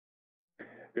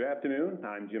Good afternoon.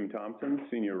 I'm Jim Thompson,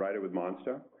 Senior Writer with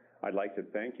Monster. I'd like to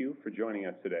thank you for joining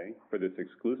us today for this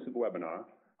exclusive webinar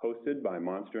hosted by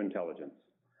Monster Intelligence.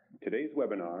 Today's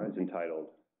webinar is entitled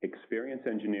Experience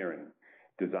Engineering,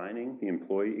 Designing the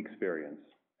Employee Experience.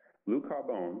 Lou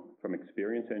Carbone from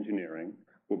Experience Engineering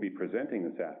will be presenting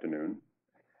this afternoon.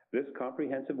 This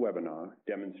comprehensive webinar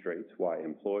demonstrates why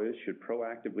employers should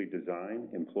proactively design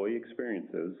employee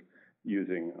experiences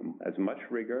using as much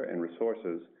rigor and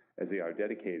resources as they are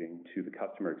dedicating to the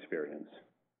customer experience.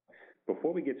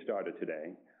 Before we get started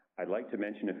today, I'd like to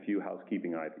mention a few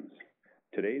housekeeping items.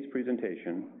 Today's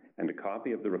presentation and a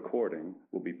copy of the recording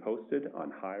will be posted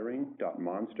on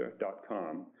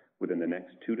hiring.monster.com within the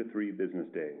next 2 to 3 business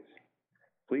days.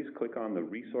 Please click on the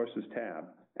Resources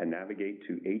tab and navigate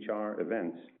to HR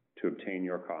Events to obtain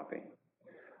your copy.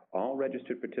 All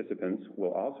registered participants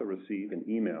will also receive an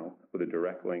email with a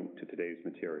direct link to today's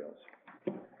materials.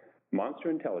 Monster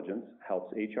Intelligence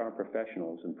helps HR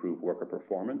professionals improve worker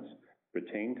performance,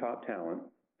 retain top talent,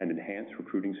 and enhance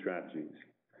recruiting strategies.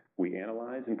 We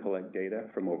analyze and collect data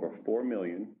from over 4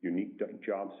 million unique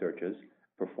job searches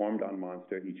performed on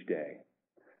Monster each day.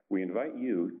 We invite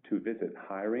you to visit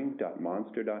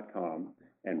hiring.monster.com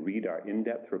and read our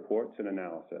in-depth reports and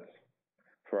analysis.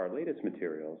 For our latest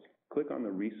materials, click on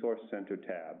the Resource Center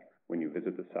tab when you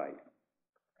visit the site.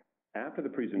 After the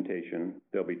presentation,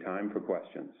 there'll be time for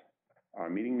questions. Our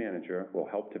meeting manager will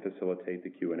help to facilitate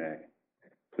the Q&A.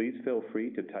 Please feel free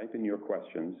to type in your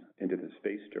questions into the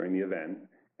space during the event,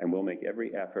 and we'll make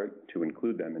every effort to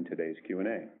include them in today's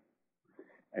Q&A.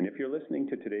 And if you're listening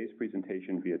to today's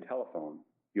presentation via telephone,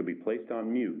 you'll be placed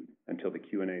on mute until the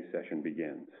Q&A session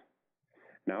begins.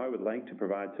 Now I would like to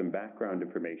provide some background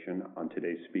information on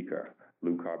today's speaker,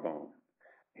 Lou Carbone.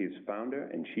 He is founder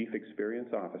and Chief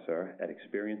Experience Officer at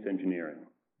Experience Engineering.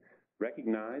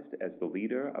 Recognized as the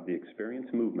leader of the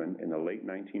experience movement in the late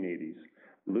 1980s,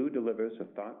 Lou delivers a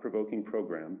thought-provoking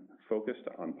program focused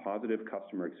on positive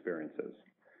customer experiences.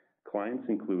 Clients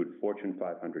include Fortune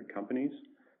 500 companies,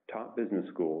 top business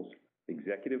schools,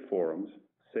 executive forums,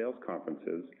 sales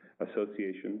conferences,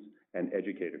 associations, and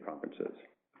educator conferences.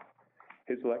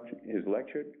 He's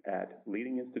lectured at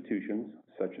leading institutions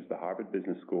such as the Harvard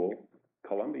Business School,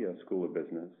 Columbia School of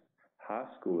Business,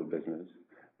 Haas School of Business,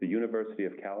 the University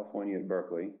of California at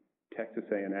Berkeley, Texas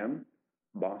A&M,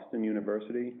 Boston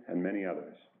University, and many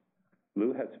others.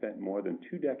 Lou has spent more than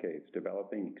 2 decades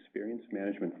developing experience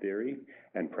management theory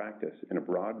and practice in a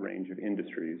broad range of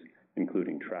industries,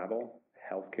 including travel,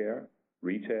 healthcare,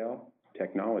 retail,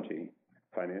 technology,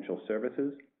 financial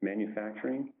services,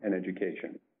 manufacturing, and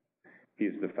education. He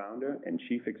is the founder and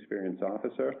Chief Experience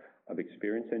Officer of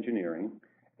Experience Engineering,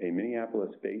 a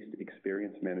Minneapolis-based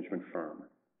experience management firm.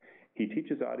 He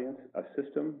teaches audience a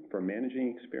system for managing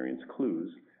experience clues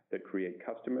that create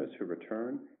customers who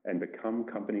return and become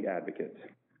company advocates.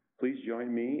 Please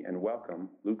join me and welcome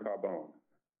Lou Carbone.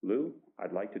 Lou,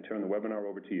 I'd like to turn the webinar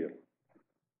over to you.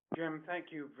 Jim,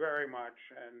 thank you very much,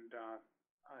 and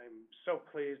I'm so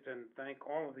pleased and thank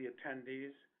all of the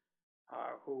attendees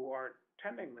who are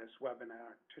attending this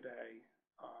webinar today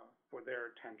for their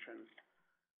attention.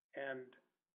 And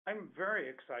I'm very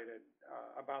excited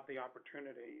about the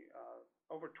opportunity.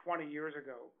 Over 20 years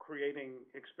ago, creating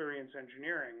Experience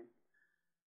Engineering,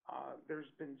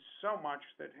 there's been so much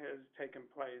that has taken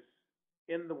place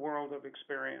in the world of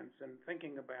experience and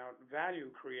thinking about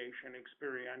value creation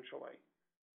experientially.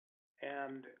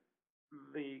 And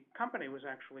the company was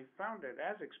actually founded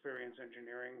as Experience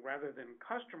Engineering rather than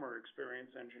Customer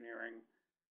Experience Engineering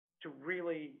to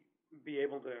really be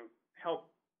able to help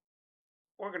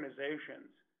organizations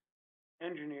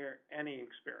engineer any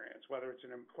experience, whether it's an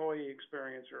employee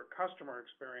experience or a customer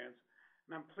experience.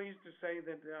 And I'm pleased to say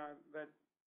that that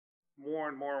more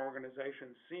and more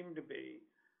organizations seem to be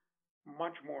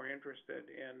much more interested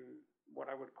in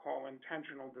what I would call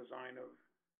intentional design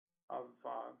of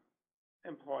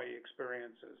employee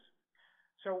experiences.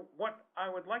 So what I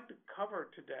would like to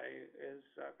cover today is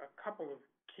a couple of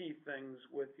key things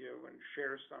with you and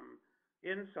share some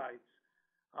insights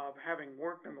of having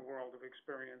worked in the world of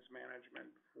experience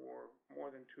management for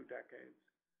more than 2 decades.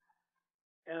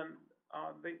 And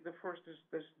the first is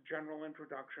this general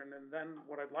introduction, and then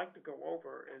what I'd like to go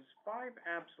over is 5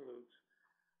 absolutes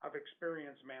of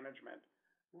experience management.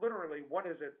 Literally, what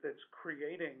is it that's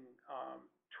creating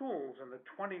tools in the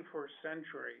 21st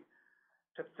century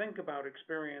to think about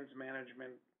experience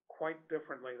management quite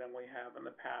differently than we have in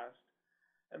the past?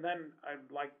 And then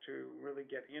I'd like to really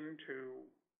get into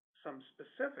some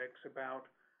specifics about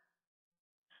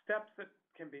steps that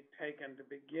can be taken to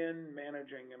begin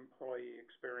managing employee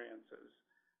experiences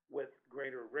with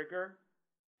greater rigor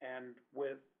and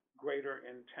with greater greater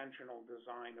intentional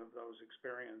design of those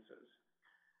experiences.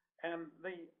 And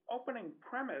the opening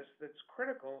premise that's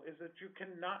critical is that you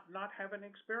cannot not have an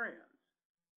experience.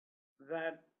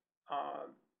 That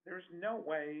there's no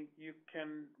way you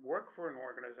can work for an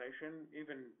organization,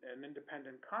 even an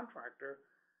independent contractor,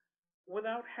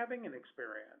 without having an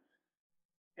experience.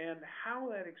 And how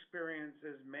that experience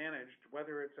is managed,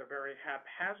 whether it's a very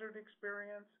haphazard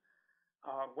experience,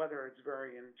 whether it's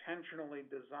very intentionally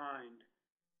designed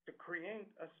to create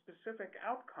a specific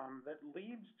outcome that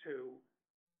leads to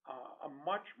a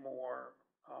much more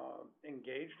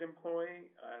engaged employee,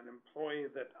 an employee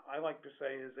that I like to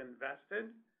say is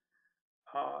invested,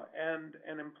 and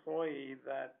an employee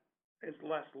that is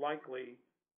less likely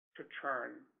to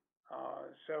churn.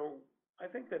 So I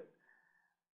think that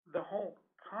the whole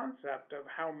concept of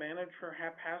how managed for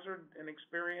haphazard an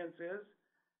experience is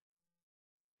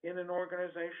in an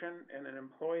organization and an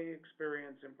employee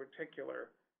experience in particular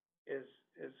is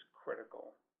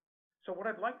critical. So what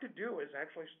I'd like to do is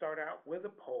actually start out with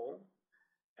a poll,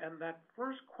 and that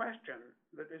first question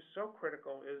that is so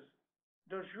critical is,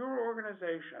 does your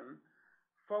organization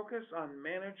focus on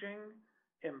managing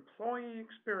employee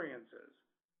experiences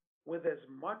with as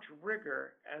much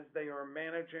rigor as they are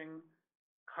managing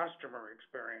customer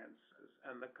experiences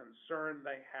and the concern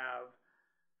they have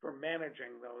for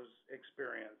managing those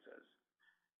experiences?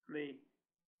 The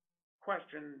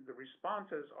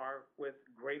responses are with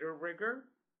greater rigor,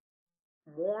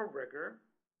 more rigor,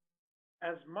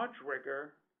 as much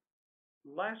rigor,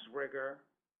 less rigor,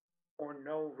 or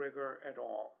no rigor at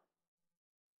all.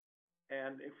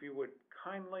 And if you would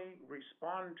kindly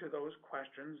respond to those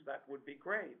questions, that would be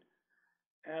great.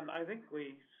 And I think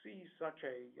we see such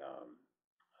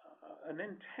an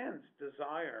intense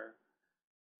desire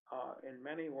in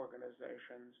many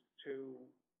organizations to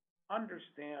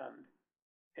understand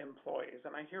employees.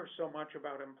 And I hear so much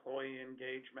about employee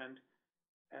engagement,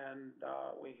 and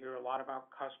we hear a lot about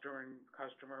customer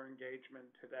engagement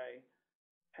today.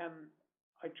 And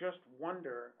I just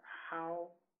wonder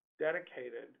how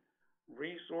dedicated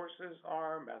resources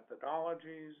are,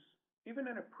 methodologies,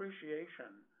 even an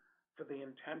appreciation for the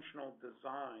intentional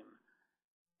design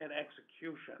and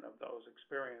execution of those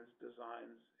experience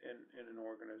designs in an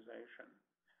organization.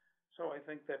 So I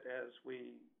think that as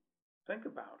we think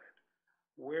about it,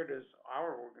 where does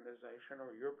our organization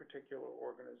or your particular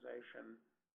organization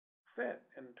fit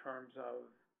in terms of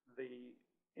the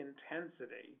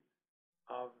intensity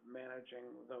of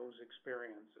managing those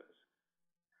experiences?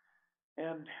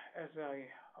 And as I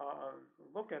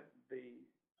look at the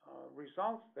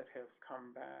results that have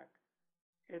come back,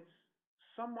 it's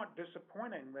somewhat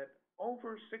disappointing that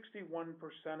over 61%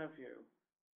 of you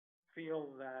feel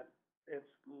that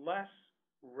it's less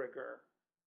rigor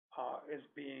is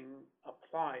being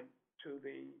applied to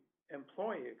the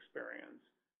employee experience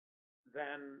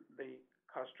than the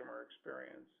customer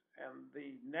experience. And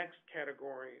the next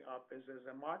category up is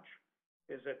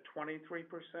at 23%,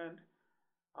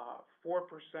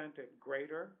 4% at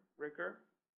greater rigor,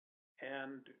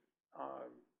 and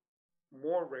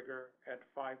more rigor at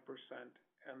 5%.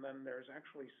 And then there's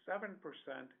actually 7%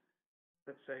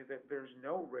 that say that there's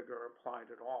no rigor applied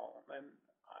at all. And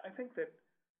I think that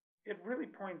it really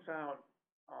points out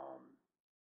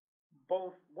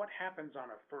both what happens on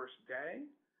a first day,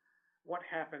 what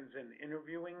happens in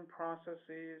interviewing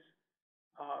processes,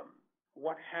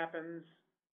 what happens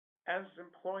as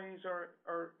employees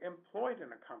are employed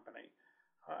in a company.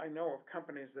 I know of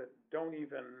companies that don't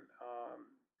even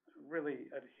really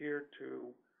adhere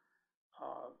to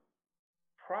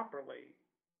properly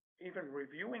even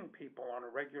reviewing people on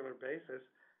a regular basis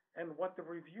and what the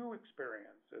review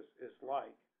experience is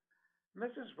like. And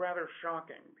this is rather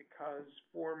shocking because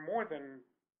for more than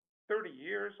 30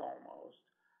 years almost,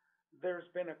 there's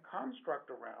been a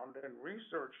construct around and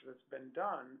research that's been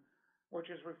done which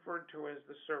is referred to as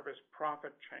the service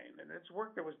profit chain. And it's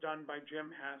work that was done by Jim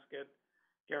Haskett,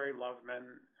 Gary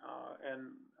Loveman,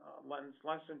 and Len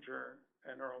Schlesinger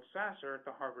and Earl Sasser at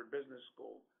the Harvard Business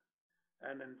School.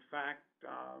 And in fact,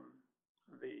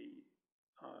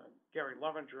 Gary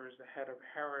Lovenger is the head of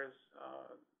Harris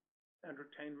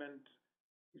Entertainment.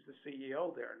 He's the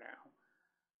CEO there now.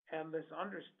 And this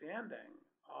understanding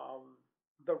of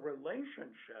the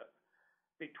relationship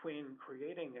between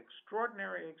creating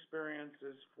extraordinary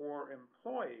experiences for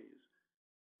employees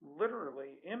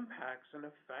literally impacts and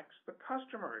affects the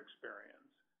customer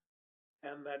experience.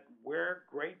 And that where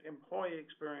great employee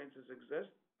experiences exist,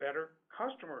 better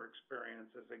customer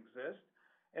experiences exist.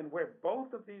 And where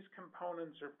both of these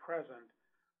components are present,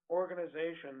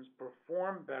 organizations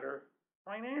perform better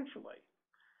financially.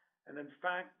 And in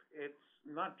fact, it's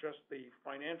not just the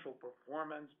financial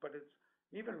performance, but it's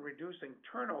even reducing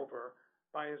turnover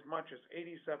by as much as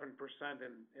 87%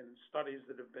 in studies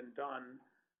that have been done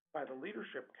by the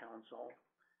Leadership Council.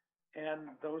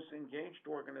 And those engaged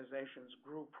organizations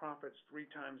grew profits 3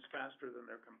 times faster than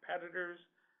their competitors,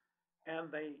 and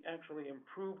they actually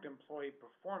improved employee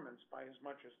performance by as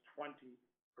much as 20%.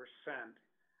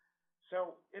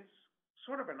 So it's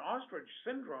sort of an ostrich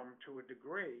syndrome to a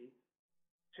degree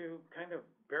to kind of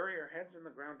bury our heads in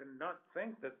the ground and not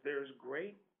think that there's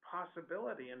great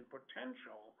possibility and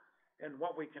potential in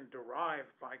what we can derive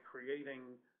by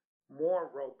creating more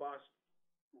robust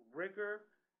rigor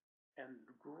and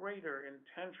greater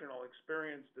intentional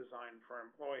experience design for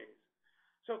employees.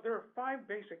 So there are 5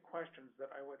 basic questions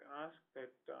that I would ask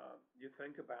that you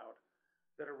think about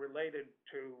that are related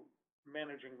to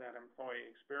managing that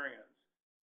employee experience.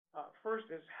 First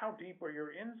is, how deep are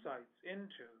your insights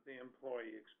into the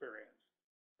employee experience,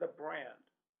 the brand,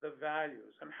 the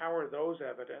values, and how are those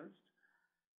evidenced?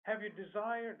 Have you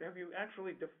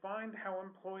actually defined how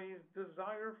employees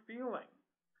desire feeling?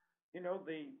 You know,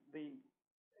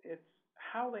 it's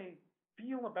how they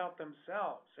feel about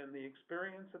themselves and the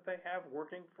experience that they have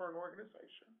working for an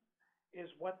organization is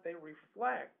what they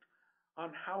reflect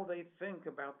on how they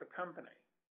think about the company.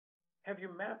 Have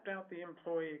you mapped out the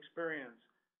employee experience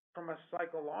from a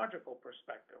psychological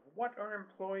perspective? What are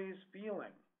employees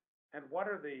feeling? And what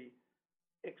are the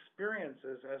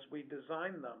experiences as we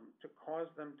design them to cause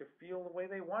them to feel the way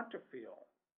they want to feel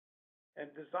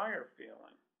and desire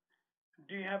feeling?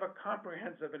 Do you have a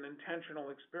comprehensive and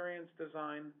intentional experience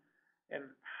design?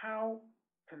 And how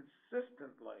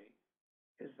consistently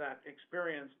is that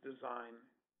experience design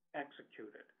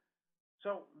executed?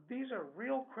 So these are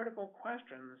real critical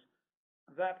questions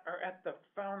that are at the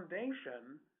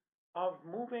foundation of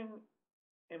moving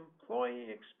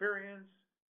employee experience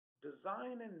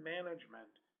design and management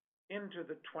into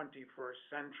the 21st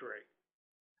century.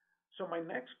 So my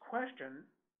next question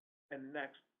and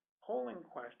next polling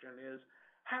question is,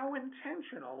 how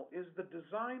intentional is the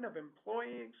design of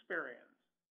employee experience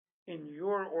in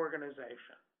your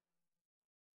organization?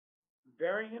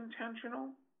 Very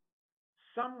intentional,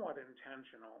 somewhat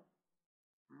intentional,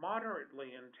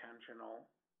 moderately intentional,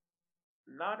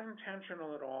 not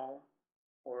intentional at all,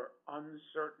 or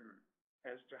uncertain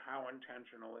as to how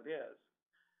intentional it is.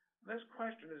 This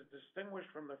question is distinguished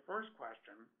from the first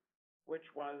question, which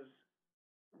was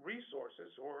resources,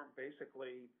 or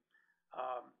basically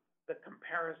the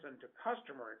comparison to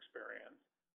customer experience.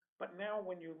 But now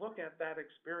when you look at that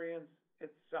experience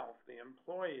itself, the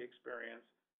employee experience,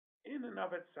 in and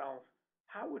of itself,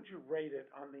 how would you rate it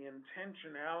on the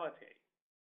intentionality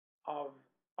of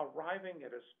arriving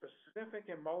at a specific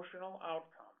emotional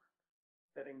outcome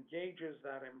that engages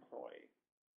that employee?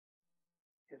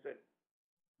 Is it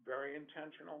very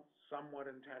intentional, somewhat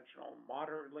intentional,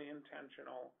 moderately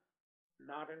intentional,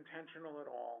 not intentional at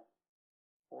all,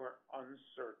 or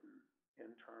uncertain in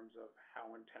terms of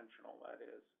how intentional that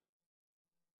is?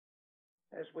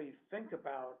 As we think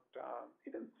about,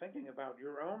 even thinking about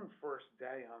your own first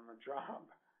day on the job,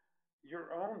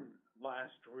 your own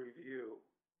last review,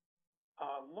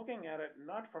 looking at it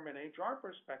not from an HR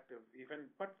perspective even,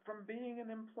 but from being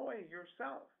an employee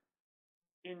yourself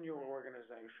in your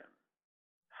organization,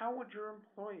 how would your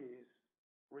employees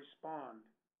respond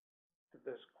to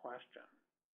this question?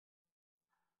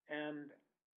 And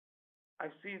I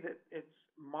see that it's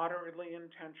moderately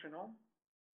intentional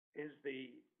is the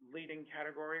leading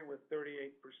category with 38%,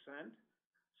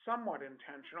 somewhat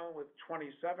intentional with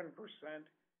 27%,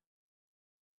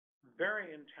 very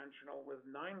intentional with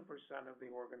 9% of the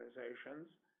organizations,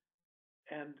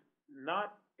 and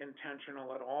not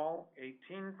intentional at all,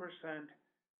 18%,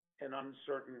 and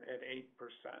uncertain at 8%.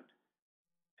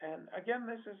 And again,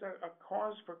 this is a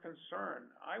cause for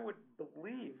concern. I would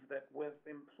believe that with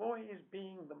employees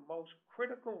being the most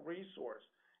critical resource,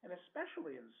 and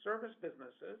especially in service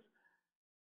businesses,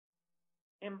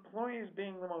 employees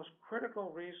being the most critical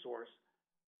resource,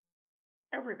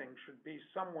 everything should be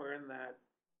somewhere in that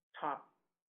top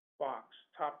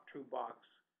 2 box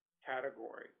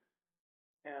category.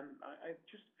 And I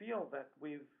just feel that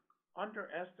we've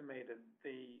underestimated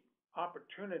the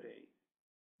opportunity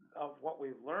of what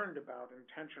we've learned about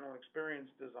intentional experience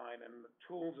design and the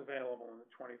tools available in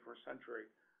the 21st century,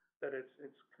 that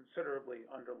it's considerably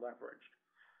under-leveraged.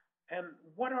 And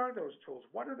what are those tools?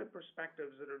 What are the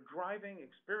perspectives that are driving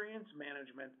experience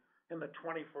management in the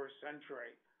 21st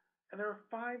century? And there are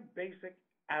 5 basic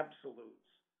absolutes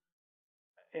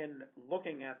in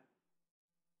looking at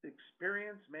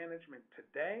experience management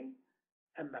today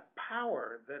and the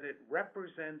power that it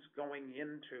represents going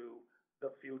into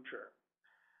the future.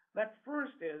 That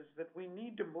first is that we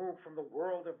need to move from the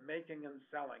world of making and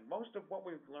selling. Most of what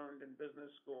we've learned in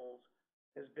business schools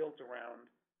is built around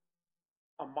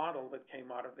a model that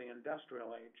came out of the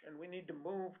industrial age, and we need to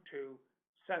move to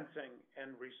sensing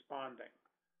and responding.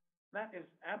 That is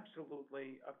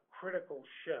absolutely a critical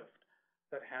shift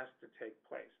that has to take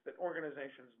place, that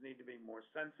organizations need to be more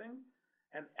sensing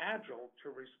and agile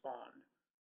to respond.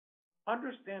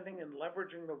 Understanding and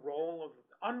leveraging the role of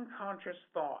unconscious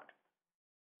thought,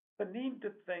 the need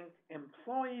to think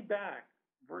employee back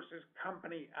versus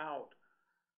company out,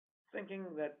 thinking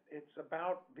that it's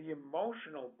about the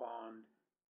emotional bond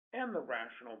and the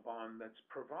rational bond that's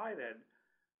provided,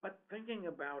 but thinking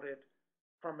about it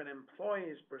from an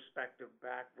employee's perspective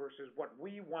back versus what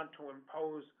we want to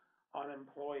impose on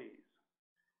employees.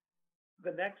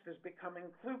 The next is becoming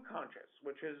clue conscious,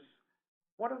 which is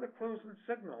what are the clues and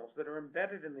signals that are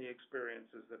embedded in the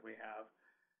experiences that we have,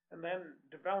 and then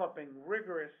developing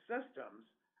rigorous systems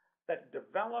that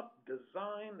develop,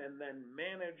 design, and then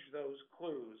manage those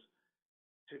clues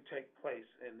to take place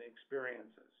in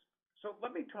experiences. So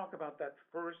let me talk about that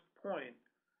first point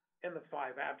in the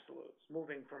 5 absolutes,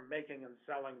 moving from making and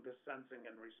selling to sensing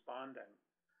and responding.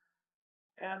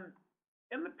 And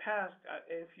in the past,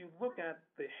 if you look at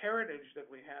the heritage that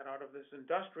we had out of this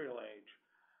industrial age,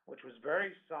 which was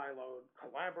very siloed,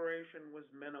 collaboration was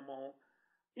minimal,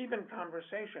 even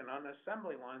conversation on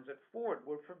assembly lines at Ford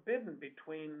were forbidden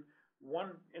between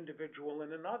one individual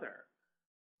and another.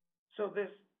 So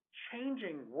this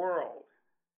changing world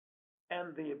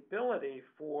and the ability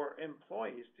for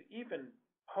employees to even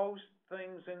post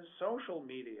things in social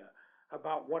media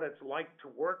about what it's like to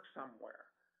work somewhere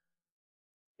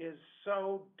is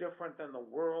so different than the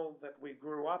world that we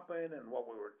grew up in and what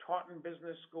we were taught in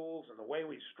business schools and the way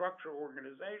we structure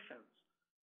organizations.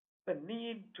 The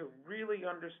need to really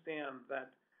understand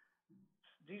that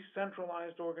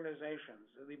decentralized organizations,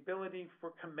 the ability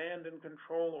for command and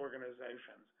control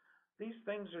organizations, these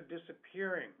things are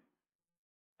disappearing,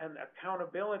 and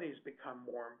accountabilities become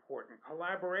more important,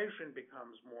 collaboration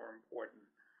becomes more important,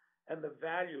 and the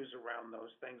values around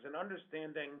those things, and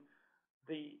understanding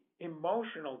the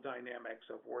emotional dynamics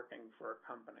of working for a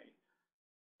company,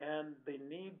 and the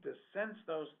need to sense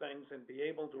those things and be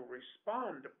able to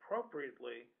respond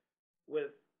appropriately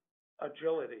with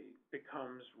agility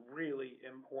becomes really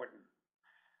important.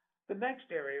 The next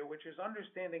area, which is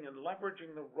understanding and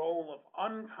leveraging the role of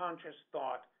unconscious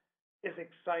thought, is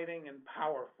exciting and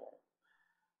powerful.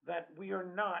 That we are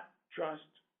not just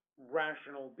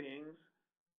rational beings.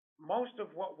 Most of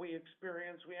what we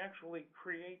experience, we actually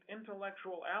create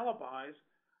intellectual alibis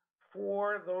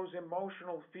for those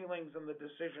emotional feelings and the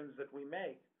decisions that we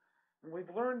make. And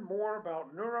we've learned more about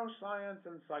neuroscience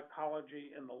and psychology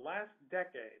in the last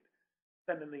decade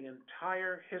than in the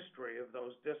entire history of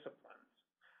those disciplines.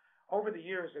 Over the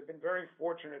years, I've been very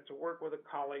fortunate to work with a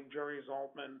colleague, Jerry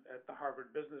Zaltman, at the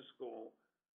Harvard Business School,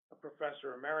 a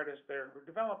professor emeritus there, who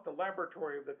developed the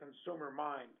laboratory of the consumer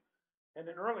mind. And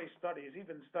in early studies,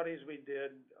 even studies we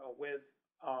did with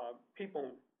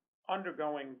people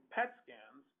undergoing PET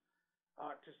scans,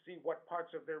 to see what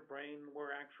parts of their brain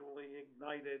were actually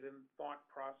ignited in thought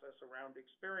process around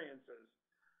experiences.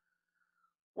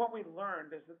 What we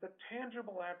learned is that the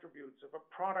tangible attributes of a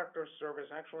product or service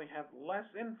actually have less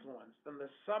influence than the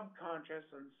subconscious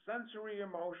and sensory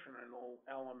emotional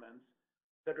elements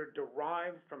that are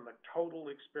derived from the total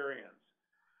experience.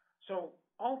 So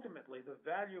ultimately, the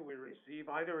value we receive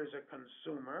either as a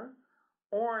consumer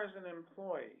or as an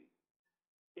employee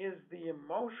is the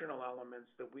emotional elements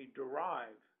that we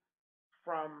derive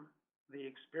from the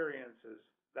experiences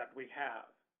that we have.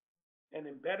 And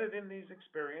embedded in these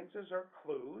experiences are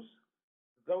clues.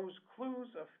 Those clues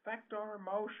affect our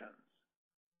emotions.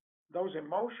 Those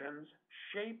emotions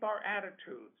shape our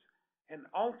attitudes, and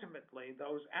ultimately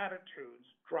those attitudes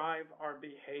drive our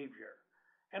behavior.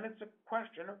 And it's a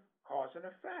question of cause and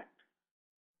effect.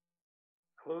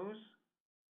 Clues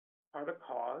are the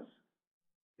cause,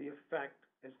 the effect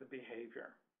is the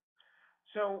behavior.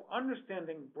 So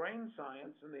understanding brain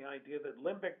science and the idea that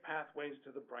limbic pathways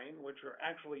to the brain, which are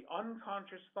actually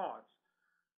unconscious thoughts,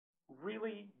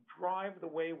 really drive the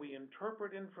way we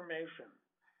interpret information,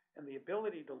 and the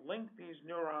ability to link these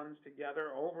neurons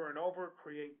together over and over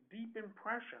create deep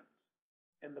impressions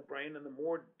in the brain. And the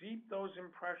more deep those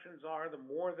impressions are, the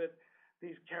more that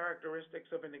these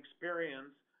characteristics of an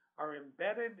experience are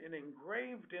embedded and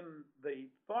engraved in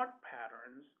the thought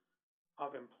patterns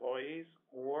of employees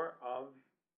or of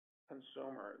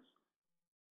consumers,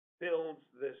 builds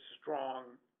this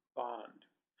strong bond.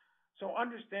 So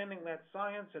understanding that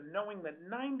science and knowing that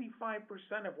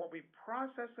 95% of what we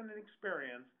process in an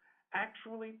experience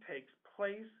actually takes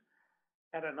place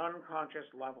at an unconscious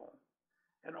level.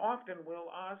 And often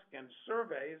we'll ask in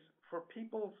surveys for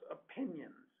people's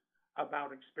opinions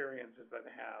about experiences that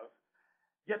they have.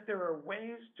 Yet there are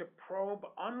ways to probe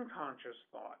unconscious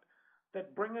thought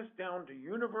that bring us down to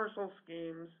universal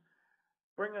schemes,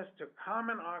 bring us to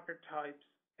common archetypes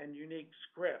and unique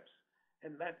scripts,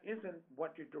 and that isn't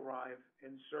what you derive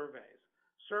in surveys.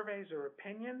 Surveys are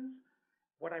opinions.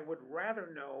 What I would rather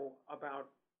know about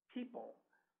people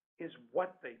is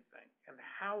what they think and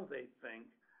how they think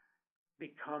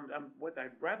what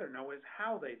I'd rather know is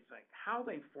how they think, how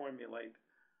they formulate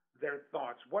their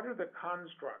thoughts, what are the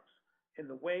constructs in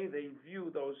the way they view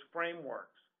those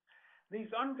frameworks. These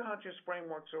unconscious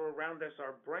frameworks are around us.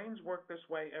 Our brains work this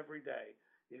way every day.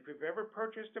 If you've ever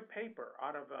purchased a paper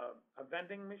out of a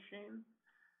vending machine,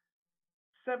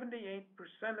 78%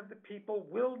 of the people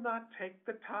will not take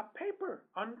the top paper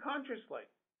unconsciously.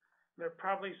 There are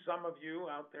probably some of you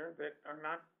out there that are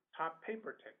not top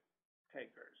paper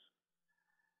takers.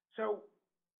 So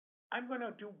I'm going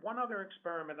to do one other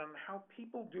experiment on how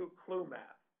people do clue math,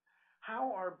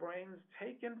 how our brains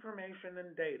take information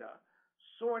and data,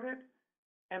 sort it,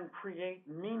 and create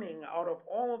meaning out of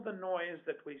all of the noise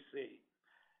that we see,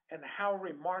 and how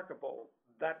remarkable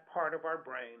that part of our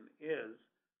brain is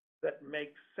that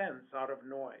makes sense out of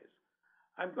noise.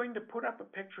 I'm going to put up a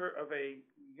picture of a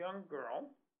young girl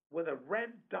with a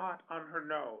red dot on her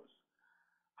nose.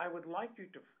 I would like you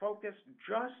to focus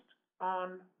just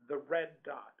on the red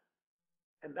dot.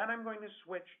 And then I'm going to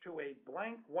switch to a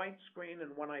blank white screen, and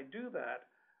when I do that,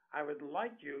 I would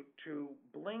like you to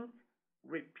blink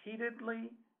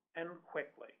repeatedly and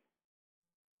quickly.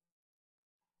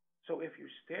 So if you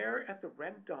stare at the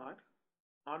red dot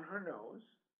on her nose,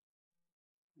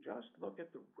 just look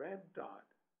at the red dot.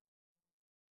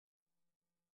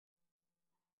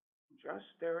 Just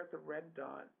stare at the red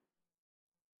dot.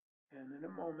 And in a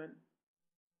moment,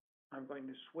 I'm going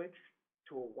to switch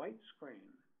to a white screen.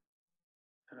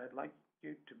 And I'd like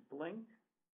you to blink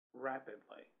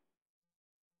rapidly.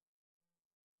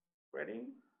 Ready?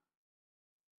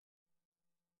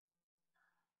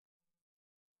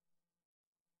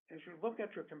 As you look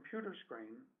at your computer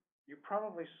screen, you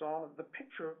probably saw the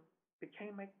picture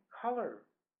became a color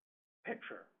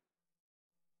picture.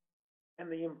 And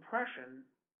the impression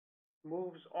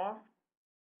moves off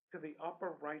to the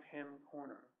upper right-hand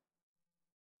corner.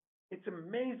 It's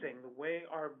amazing the way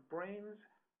our brains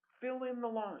fill in the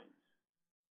lines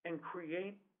and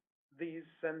create these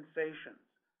sensations.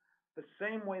 The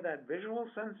same way that visual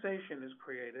sensation is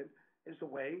created is the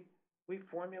way we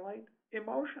formulate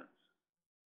emotions.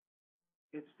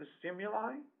 It's the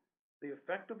stimuli, the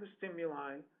effect of the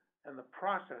stimuli, and the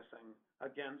processing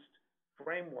against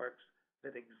frameworks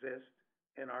that exist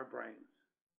in our brains.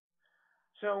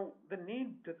 So the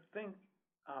need to think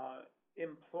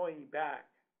employee back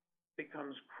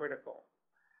becomes critical,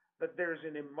 that there's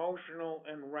an emotional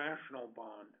and rational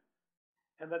bond,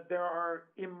 and that there are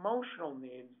emotional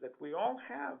needs that we all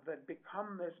have that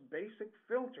become this basic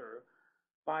filter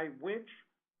by which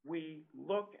we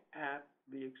look at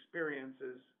the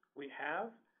experiences we have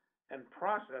and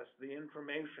process the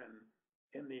information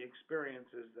in the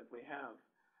experiences that we have.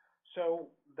 So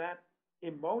that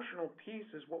emotional piece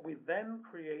is what we then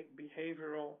create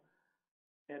behavioral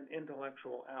and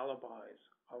intellectual alibis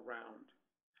around.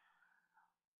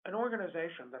 An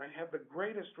organization that I have the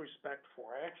greatest respect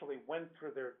for, I actually went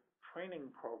through their training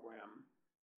program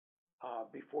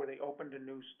before they opened a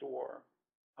new store,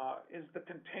 is the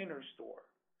Container Store.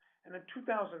 And in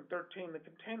 2013, the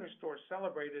Container Store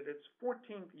celebrated its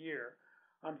 14th year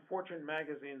on Fortune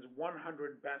magazine's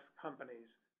 100 Best Companies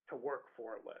to Work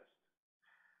For list.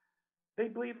 They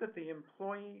believe that the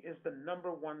employee is the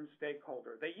 #1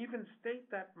 stakeholder. They even state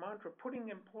that mantra, putting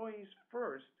employees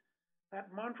first.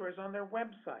 That mantra is on their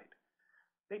website.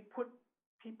 They put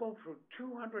people through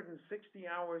 260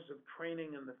 hours of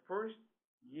training in the first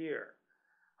year.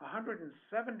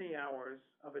 170 hours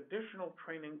of additional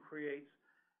training creates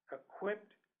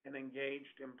equipped and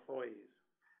engaged employees.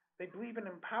 They believe in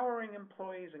empowering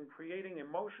employees and creating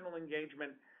emotional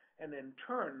engagement, and in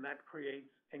turn, that creates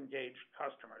engaged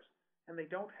customers. And they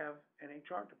don't have an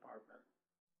HR department.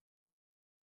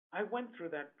 I went through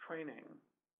that training.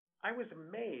 I was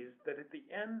amazed that at the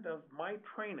end of my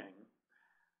training,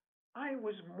 I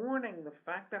was mourning the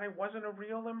fact that I wasn't a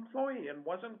real employee and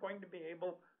wasn't going to be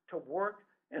able to work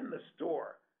in the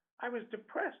store. I was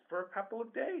depressed for a couple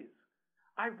of days.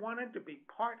 I wanted to be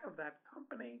part of that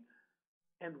company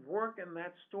and work in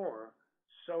that store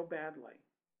so badly.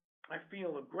 I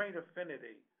feel a great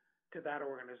affinity to that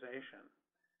organization.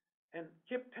 And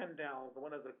Kip Tindell,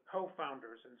 one of the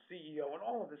co-founders and CEO, and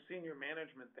all of the senior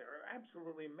management there are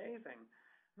absolutely amazing.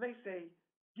 They say,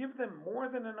 give them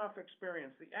more than enough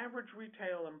experience. The average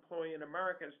retail employee in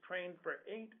America is trained for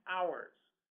 8 hours.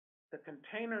 The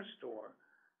Container Store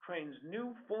trains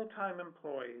new full-time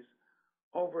employees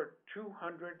over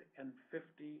 250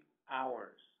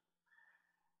 hours.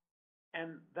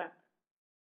 And that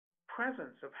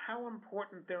presence of how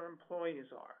important their employees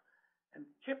are. And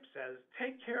Kip says,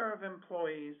 take care of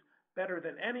employees better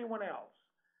than anyone else,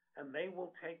 and they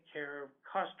will take care of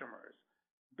customers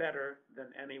better than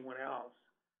anyone else.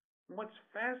 And what's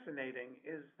fascinating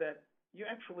is that you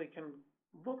actually can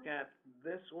look at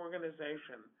this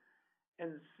organization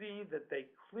and see that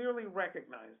they clearly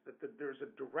recognize that there's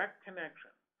a direct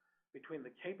connection between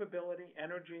the capability,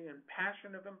 energy, and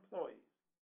passion of employees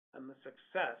and the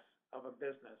success of a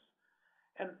business.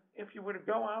 And if you were to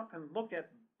go out and look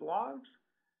at blogs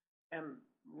and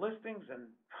listings and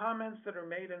comments that are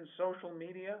made in social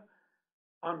media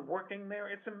on working there,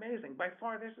 it's amazing. By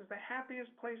far, this is the happiest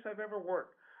place I've ever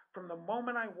worked. From the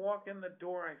moment I walk in the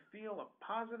door, I feel a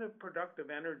positive, productive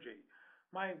energy.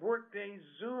 My workday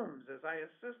zooms as I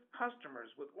assist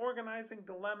customers with organizing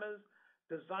dilemmas,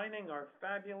 designing our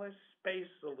fabulous space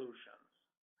solutions.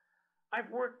 I've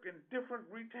worked in different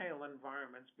retail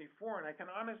environments before, and I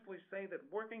can honestly say that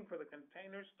working for the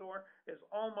Container Store is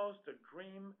almost a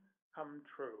dream come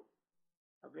true.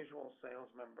 A visual sales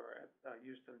member at the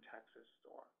Houston, Texas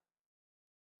store.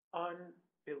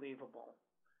 Unbelievable.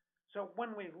 So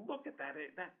when we look at that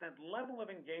level of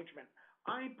engagement,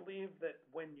 I believe that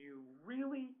when you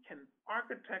really can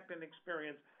architect an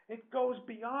experience, it goes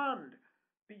beyond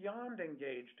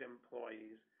engaged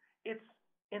employees. It's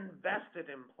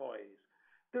invested employees.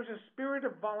 There's a spirit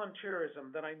of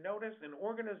volunteerism that I notice in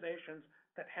organizations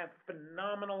that have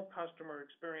phenomenal customer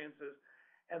experiences,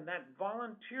 and that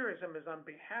volunteerism is on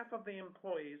behalf of the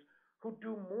employees who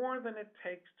do more than it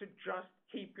takes to just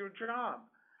keep your job.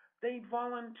 They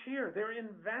volunteer. They're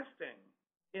investing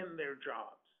in their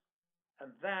jobs,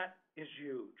 and that is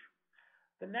huge.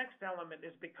 The next element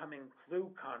is becoming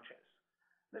clue conscious.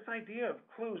 This idea of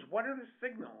clues, what are the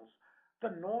signals,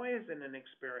 the noise in an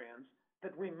experience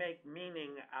that we make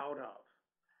meaning out of?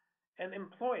 And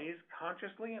employees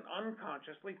consciously and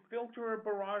unconsciously filter a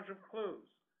barrage of clues.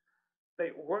 They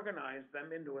organize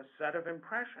them into a set of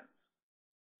impressions.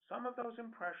 Some of those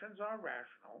impressions are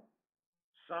rational,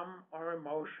 some are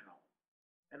emotional.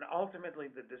 And ultimately,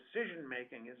 the decision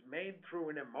making is made through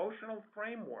an emotional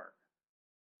framework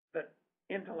that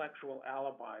intellectual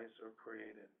alibis are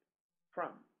created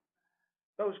from.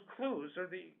 Those clues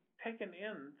are taken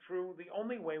in through the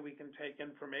only way we can take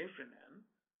information in,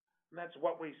 and that's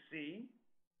what we see,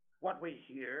 what we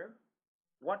hear,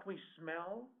 what we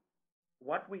smell,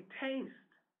 what we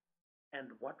taste, and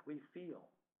what we feel.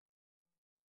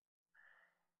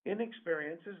 In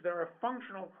experiences, there are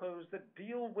functional clues that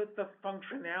deal with the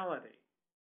functionality.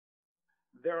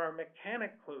 There are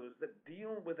mechanic clues that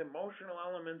deal with emotional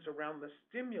elements around the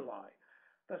stimuli,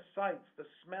 the sights, the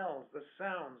smells, the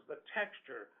sounds, the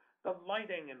texture, the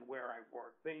lighting and where I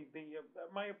work,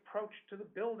 my approach to the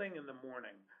building in the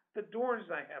morning, the doors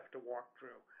I have to walk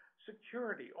through,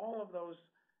 security, all of those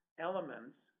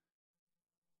elements.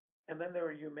 And then there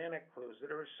are humanic clues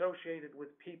that are associated with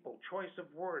people, choice of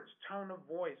words, tone of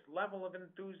voice, level of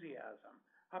enthusiasm,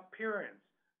 appearance,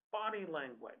 body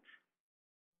language,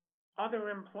 other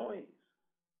employees.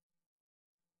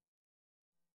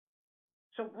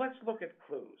 So let's look at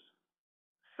clues.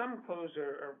 Some clues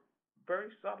are very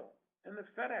subtle. In the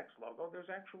FedEx logo,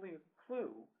 there's actually a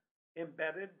clue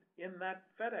embedded in that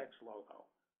FedEx logo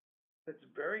that's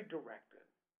very directed,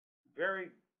 very,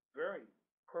 very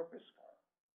purposeful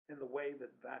in the way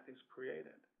that that is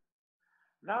created.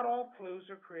 Not all clues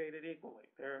are created equally.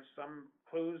 There are some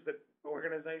clues that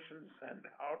organizations send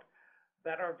out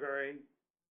that are very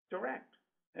direct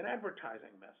in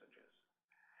advertising messages.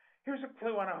 Here's a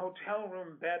clue on a hotel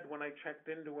room bed when I checked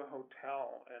into a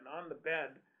hotel, and on the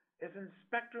bed is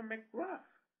Inspector McGruff.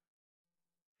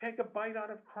 Take a bite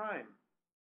out of crime.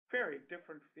 Very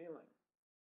different feeling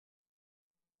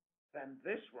than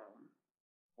this room,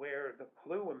 where the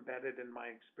clue embedded in my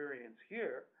experience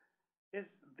here is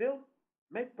they'll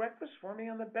make breakfast for me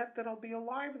on the bet that I'll be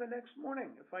alive the next morning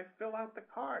if I fill out the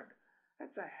card.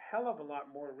 That's a hell of a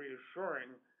lot more reassuring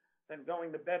than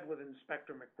going to bed with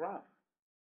Inspector McGruff.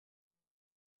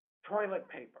 Toilet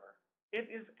paper. It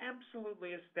is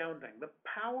absolutely astounding, the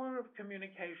power of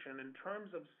communication in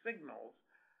terms of signals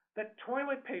that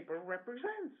toilet paper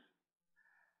represents.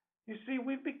 You see,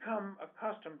 we've become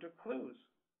accustomed to clues.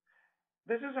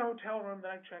 This is a hotel room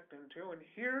that I checked into, and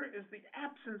here is the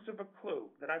absence of a clue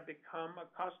that I've become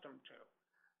accustomed to.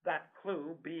 That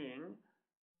clue being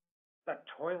the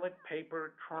toilet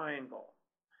paper triangle.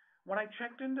 When I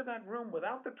checked into that room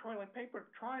without the toilet paper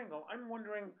triangle, I'm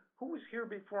wondering who was here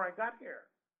before I got here.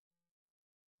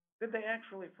 Did they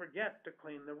actually forget to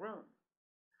clean the room?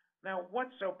 Now,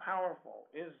 what's so powerful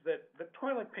is that the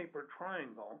toilet paper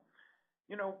triangle,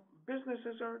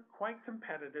 businesses are quite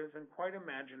competitive and quite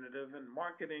imaginative, and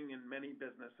marketing in many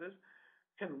businesses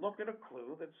can look at a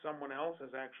clue that someone else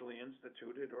has actually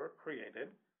instituted or created,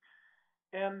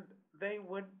 and they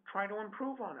would try to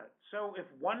improve on it. So if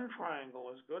one triangle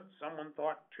is good, someone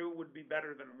thought two would be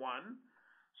better than one.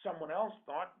 Someone else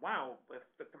thought, wow, if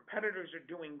the competitors are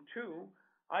doing two,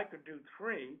 I could do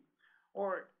three.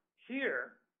 Or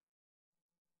here,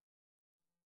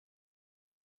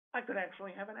 I could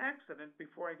actually have an accident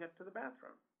before I get to the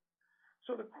bathroom.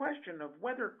 So the question of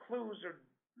whether clues are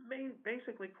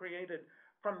basically created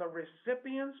from the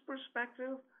recipient's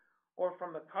perspective or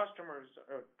from the customer's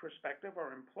perspective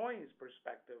or employee's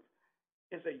perspective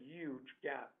is a huge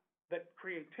gap. That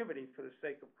creativity for the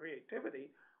sake of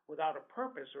creativity without a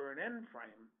purpose or an end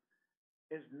frame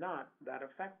is not that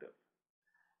effective.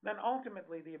 Then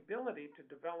ultimately the ability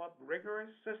to develop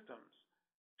rigorous systems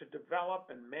to develop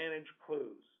and manage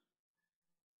clues.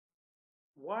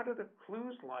 What are the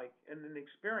clues like in an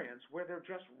experience where they're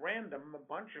just random, a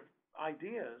bunch of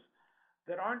ideas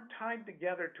that aren't tied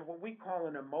together to what we call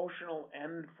an emotional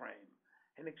end frame,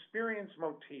 an experience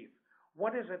motif?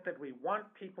 What is it that we want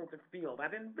people to feel?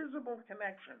 That invisible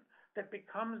connection that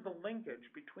becomes the linkage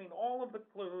between all of the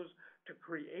clues to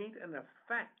create an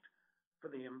effect for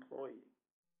the employee.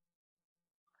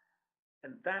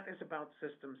 And that is about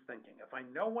systems thinking. If I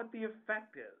know what the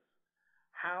effect is,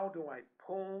 how do I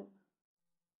pull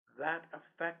that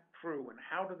effect through, and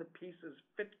how do the pieces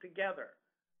fit together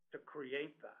to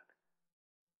create that?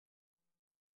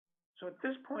 So at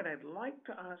this point, I'd like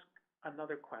to ask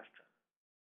another question.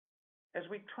 As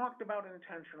we talked about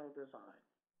intentional design,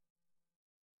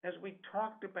 as we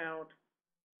talked about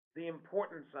the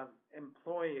importance of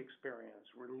employee experience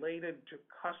related to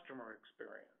customer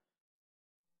experience,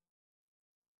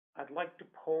 I'd like to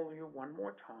poll you one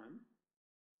more time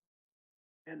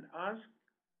and ask,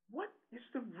 what is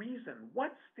the reason?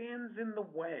 What stands in the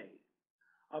way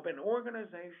of an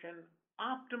organization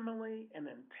optimally and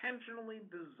intentionally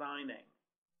designing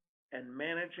and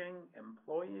managing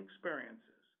employee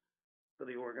experiences for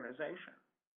the organization?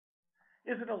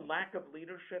 Is it a lack of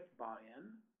leadership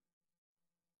buy-in?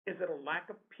 Is it a lack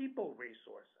of people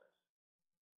resources?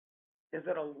 Is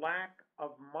it a lack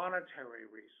of monetary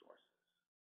resources?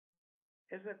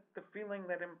 Is it the feeling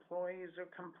that employees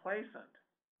are complacent?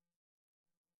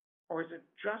 Or is it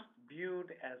just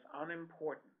viewed as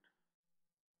unimportant?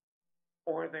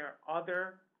 Or are there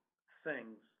other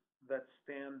things that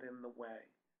stand in the way?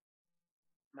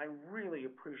 And I really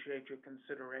appreciate your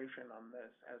consideration on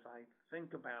this as I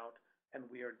think about, and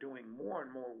we are doing more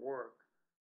and more work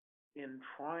in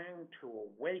trying to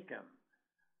awaken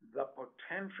the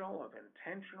potential of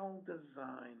intentional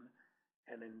design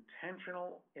and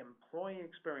intentional employee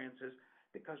experiences,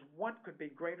 because what could be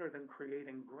greater than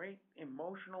creating great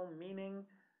emotional meaning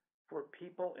for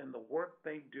people in the work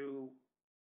they do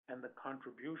and the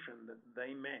contribution that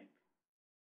they make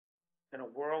in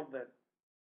a world that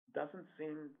doesn't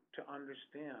seem to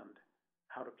understand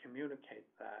how to communicate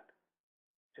that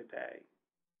today.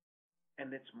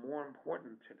 And it's more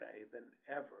important today than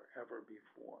ever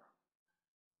before.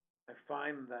 I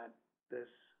find that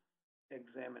this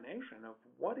examination of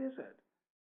what is it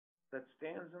that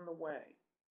stands in the way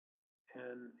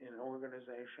in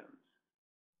organizations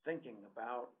thinking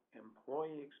about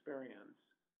employee experience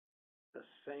the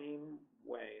same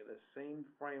way, the same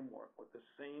framework, with the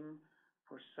same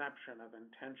perception of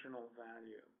intentional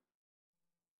value.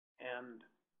 And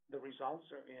the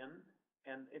results are in,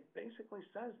 and it basically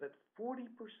says that 40%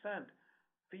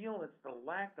 feel it's the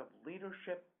lack of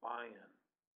leadership buy-in.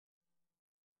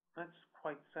 That's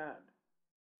quite sad.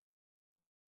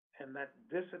 And that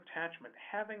disattachment,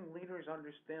 having leaders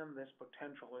understand this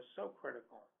potential, is so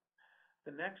critical.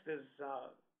 The next is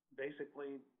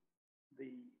basically the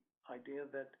idea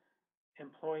that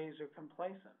employees are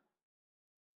complacent.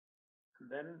 And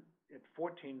then at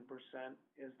 14%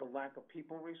 is the lack of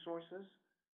people resources.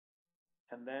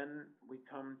 And then we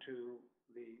come to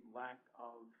the lack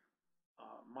of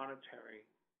monetary,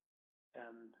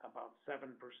 and about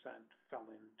 7% fell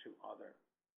into other.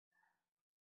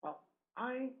 Well,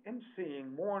 I am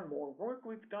seeing more and more work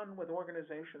we've done with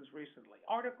organizations recently,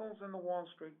 articles in the Wall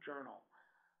Street Journal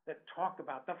that talk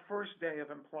about the first day of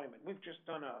employment. We've just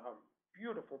done a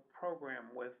beautiful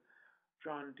program with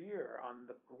John Deere on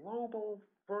the global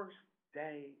first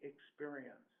day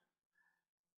experience.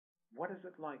 What is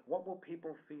it like? What will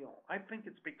people feel? I think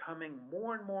it's becoming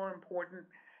more and more important,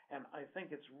 and I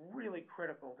think it's really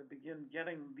critical to begin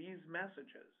getting these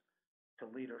messages to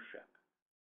leadership.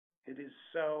 It is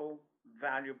so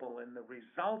valuable in the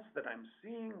results that I'm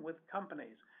seeing with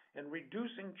companies in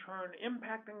reducing churn,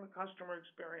 impacting the customer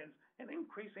experience, and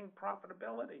increasing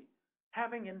profitability.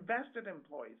 Having invested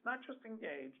employees, not just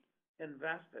engaged,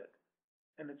 invested.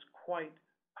 And it's quite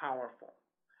powerful.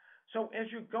 So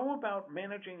as you go about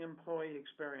managing employee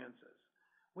experiences,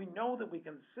 we know that we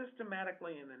can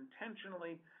systematically and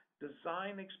intentionally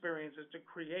design experiences to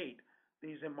create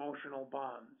these emotional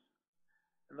bonds.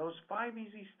 And those 5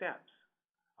 easy steps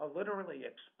are literally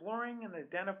exploring and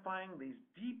identifying these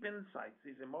deep insights,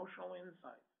 these emotional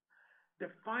insights,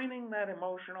 defining that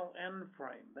emotional end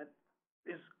frame that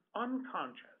is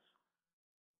unconscious,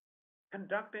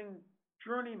 conducting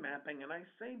journey mapping, and I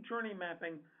say journey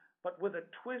mapping, but with a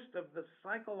twist of the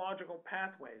psychological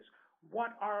pathways.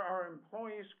 What are our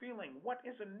employees feeling? What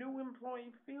is a new employee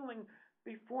feeling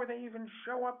before they even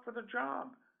show up for the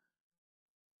job?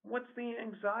 What's the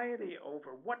anxiety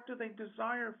over? What do they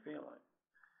desire feeling?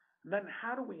 And then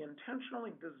how do we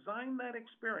intentionally design that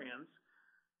experience?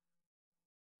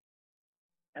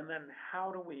 And then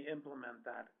how do we implement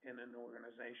that in an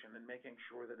organization and making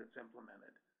sure that it's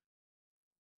implemented?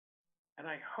 And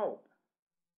I hope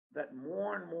that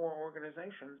more and more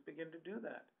organizations begin to do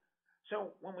that.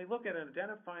 So when we look at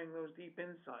identifying those deep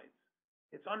insights,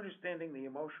 it's understanding the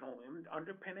emotional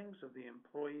underpinnings of the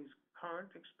employee's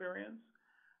current experience,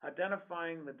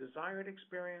 identifying the desired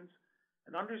experience,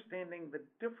 and understanding the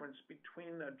difference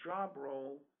between a job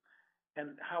role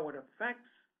and how it affects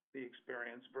the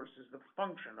experience versus the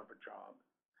function of a job.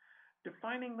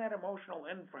 Defining that emotional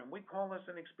end frame, we call this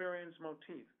an experience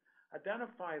motif.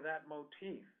 Identify that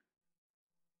motif.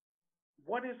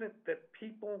 What is it that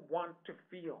people want to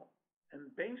feel?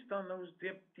 And based on those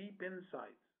deep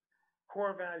insights,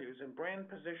 core values, and brand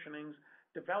positionings,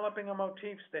 developing a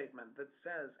motif statement that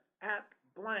says, at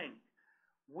blank,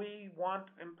 we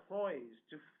want employees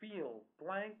to feel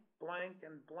blank, blank,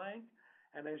 and blank.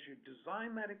 And as you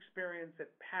design that experience,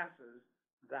 it passes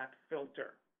that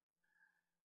filter.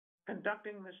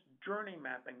 Conducting this journey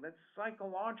mapping, that's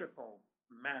psychological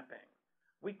mapping.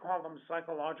 We call them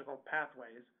psychological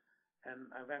pathways, and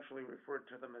I've actually referred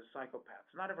to them as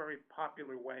psychopaths. Not a very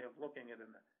popular way of looking at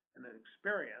an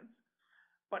experience,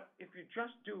 but if you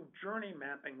just do journey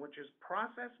mapping, which is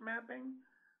process mapping,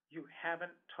 you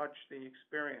haven't touched the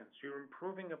experience. You're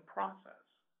improving a process.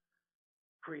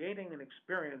 Creating an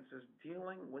experience is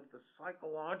dealing with the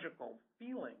psychological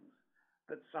feelings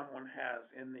that someone has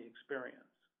in the experience.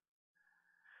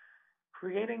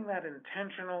 Creating that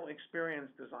intentional experience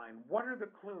design. What are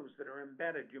the clues that are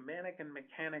embedded, humanic and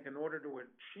mechanic, in order to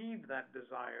achieve that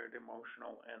desired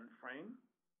emotional end frame?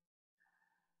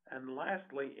 And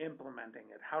lastly, implementing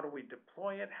it. How do we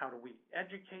deploy it? How do we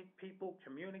educate people,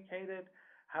 communicate it?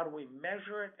 How do we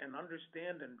measure it and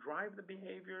understand and drive the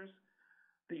behaviors?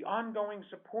 The ongoing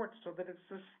support so that it's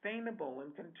sustainable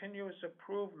and continuous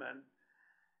improvement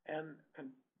and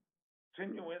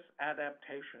continuous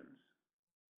adaptations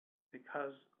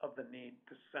because of the need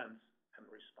to sense and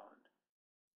respond.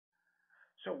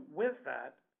 So with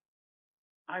that,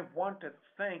 I want to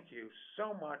thank you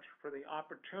so much for the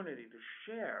opportunity to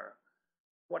share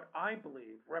what I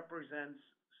believe represents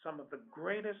some of the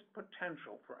greatest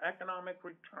potential for economic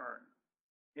return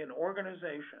in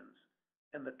organizations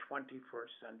in the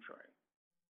 21st century.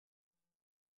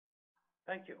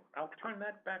 Thank you. I'll turn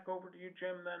that back over to you,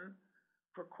 Jim, then,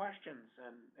 for questions,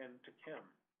 and to Kim.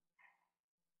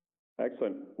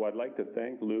 Excellent. Well, I'd like to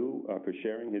thank Lou for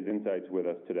sharing his insights with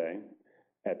us today.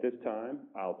 At this time,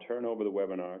 I'll turn over the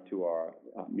webinar to our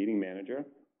meeting manager,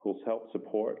 who'll help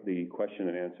support the question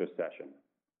and answer session.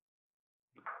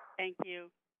 Thank you.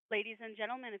 Ladies and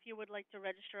gentlemen, if you would like to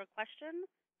register a question,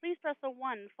 please press the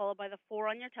 1 followed by the 4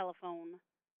 on your telephone.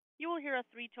 You will hear a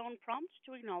 3-tone prompt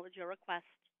to acknowledge your request.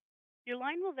 Your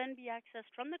line will then be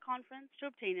accessed from the conference to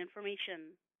obtain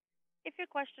information. If your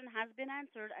question has been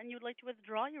answered and you'd like to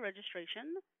withdraw your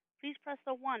registration, please press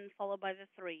the 1 followed by the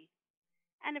 3.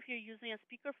 And if you're using a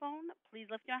speakerphone, please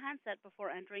lift your handset before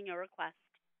entering your request.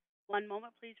 One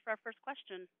moment, please, for our first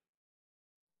question.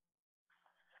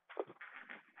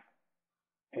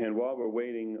 And while we're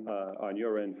waiting on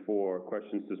your end for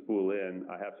questions to spool in,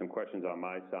 I have some questions on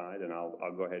my side, and I'll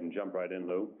go ahead and jump right in,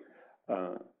 Lou.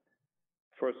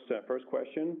 First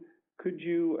question, could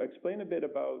you explain a bit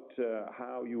about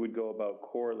how you would go about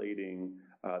correlating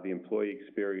the employee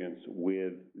experience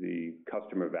with the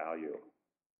customer value.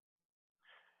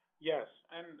 Yes,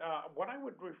 and what I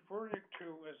would refer you to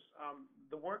is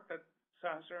the work that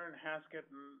Sasser and Haskett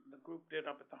and the group did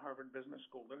up at the Harvard Business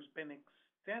School. There's been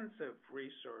extensive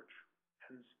research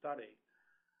and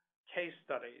case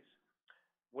studies,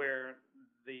 where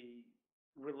the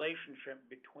relationship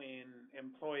between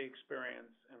employee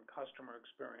experience and customer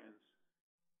experience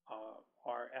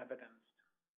are evidenced.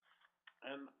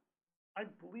 And I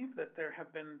believe that there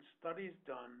have been studies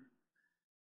done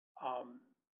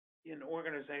in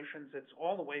organizations. It's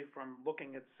all the way from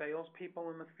looking at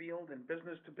salespeople in the field and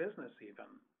business to business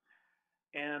even,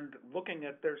 and looking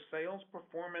at their sales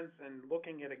performance and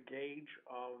looking at a gauge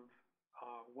of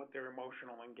what their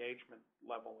emotional engagement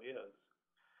level is.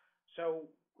 So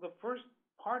the first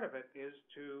part of it is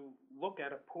to look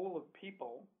at a pool of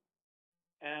people,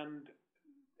 and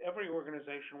every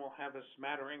organization will have a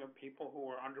smattering of people who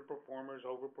are underperformers,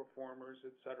 overperformers,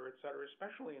 et cetera,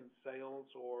 especially in sales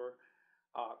or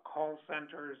call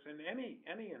centers, in any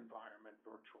environment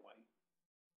virtually,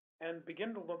 and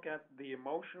begin to look at the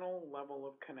emotional level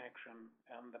of connection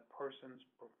and the person's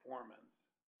performance.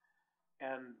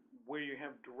 And where you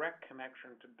have direct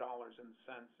connection to dollars and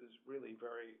cents is really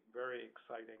very, very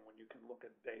exciting when you can look at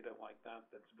data like that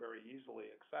that's very easily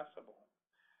accessible.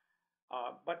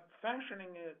 But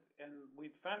fashioning it, and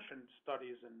we've fashioned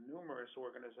studies in numerous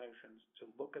organizations to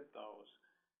look at those,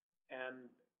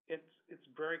 and it's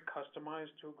very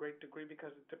customized to a great degree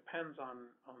because it depends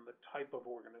on the type of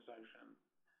organization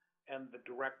and the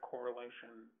direct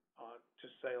correlation to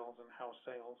sales and how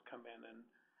sales come in. And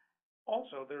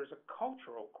also, there's a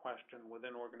cultural question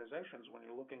within organizations when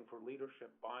you're looking for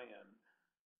leadership buy-in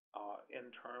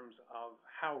in terms of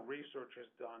how research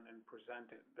is done and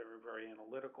presented. There are very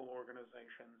analytical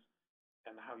organizations,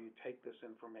 and how you take this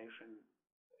information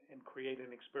and create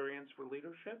an experience for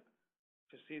leadership.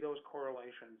 To see those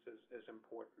correlations is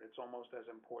important. It's almost as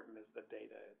important as the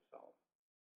data itself.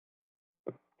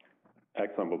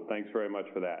 Excellent. Well, thanks very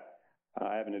much for that.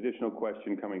 I have an additional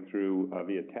question coming through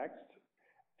via text,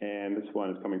 and this one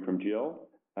is coming from Jill.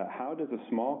 How does a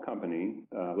small company,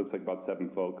 looks like about 7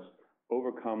 folks,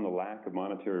 overcome the lack of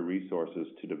monetary resources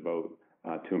to devote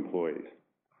to employees?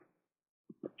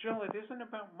 Jill, it isn't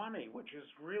about money, which is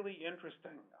really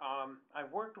interesting. I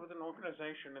worked with an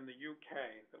organization in the UK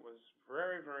that was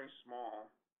very, very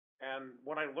small. And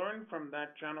what I learned from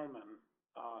that gentleman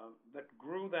that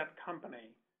grew that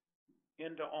company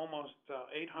into almost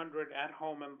 800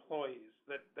 at-home employees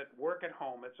that work at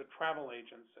home. It's a travel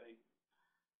agency.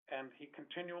 And he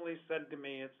continually said to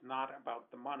me, it's not about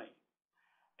the money.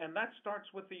 And that starts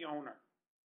with the owner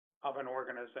of an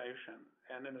organization.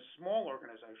 And in a small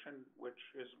organization, which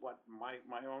is what my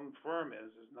own firm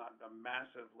is not a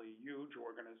massively huge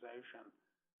organization,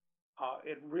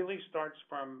 it really starts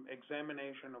from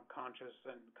examination of conscience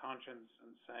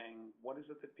and saying, what is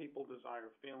it that people desire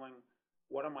feeling?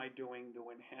 What am I doing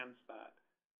to enhance that?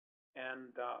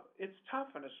 And it's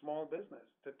tough in a small business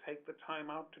to take the time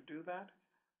out to do that.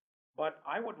 But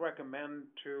I would recommend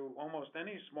to almost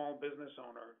any small business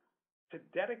owner to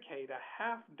dedicate a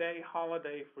half-day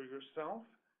holiday for yourself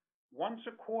once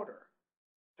a quarter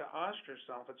to ask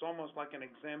yourself, it's almost like an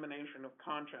examination of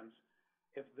conscience,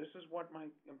 if this is what my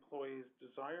employees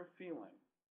desire feeling,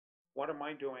 what am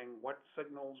I doing? What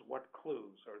signals, what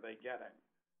clues are they getting?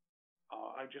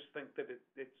 I just think that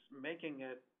it's making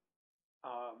it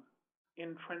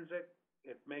intrinsic.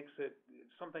 It makes it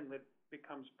something that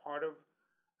becomes part of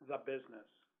the business.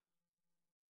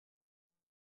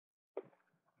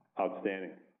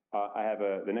 Outstanding. I have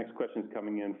the next question is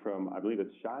coming in from, I believe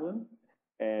it's Shylin,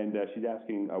 and she's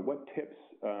asking what tips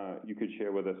you could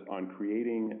share with us on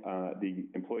creating the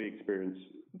employee experience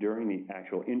during the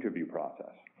actual interview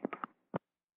process.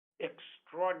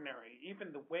 Extraordinary.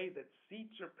 Even the way that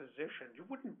seats are positioned, you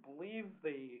wouldn't believe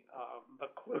the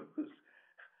clues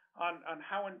on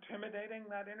how intimidating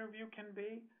that interview can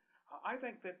be. I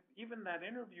think that even that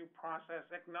interview process,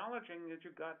 acknowledging that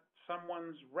you got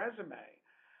someone's resume,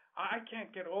 I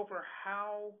can't get over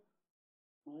how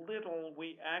little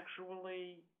we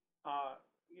actually,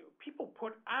 people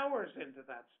put hours into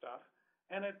that stuff,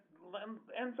 and it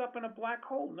ends up in a black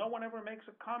hole. No one ever makes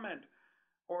a comment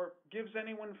or gives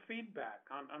anyone feedback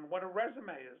on what a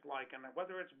resume is like and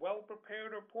whether it's well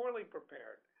prepared or poorly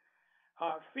prepared.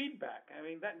 Feedback, I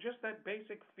mean, that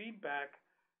basic feedback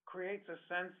creates a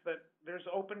sense that there's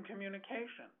open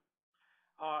communication.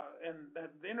 And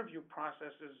that the interview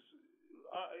process is,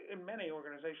 in many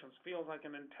organizations, feels like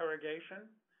an interrogation.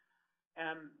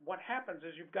 And what happens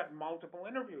is you've got multiple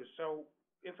interviews. So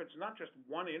if it's not just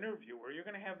one interviewer, you're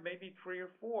going to have maybe 3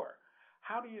 or 4.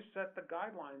 How do you set the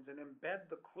guidelines and embed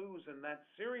the clues in that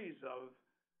series of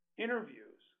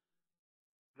interviews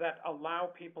that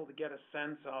allow people to get a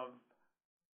sense of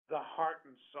the heart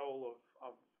and soul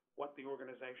of what the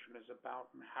organization is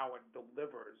about and how it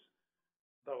delivers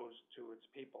those to its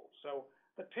people? So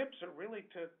the tips are really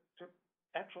to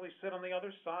actually sit on the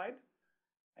other side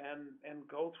and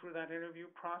go through that interview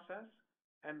process.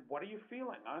 And what are you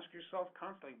feeling? Ask yourself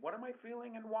constantly, what am I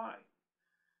feeling and why?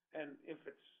 And if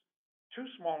it's too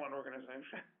small an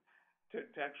organization to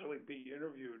actually be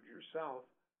interviewed yourself,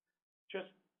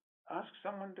 just ask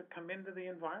someone to come into the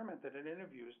environment that an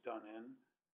interview is done in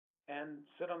and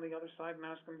sit on the other side and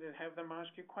have them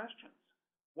ask you questions.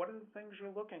 What are the things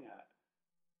you're looking at?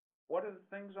 What are the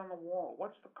things on the wall?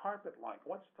 What's the carpet like?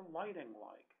 What's the lighting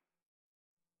like?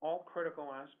 All critical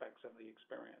aspects of the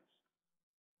experience.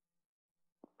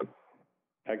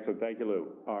 Excellent. Thank you, Lou.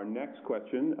 Our next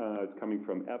question is coming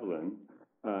from Evelyn,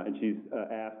 and she's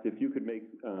asked if you could make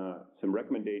some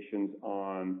recommendations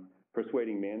on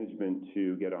persuading management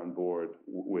to get on board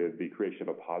with the creation of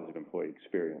a positive employee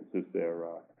experience. Is there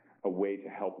a way to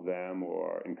help them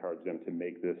or encourage them to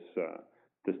make this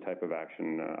type of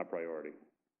action a priority?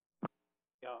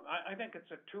 Yeah, I think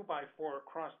it's a 2x4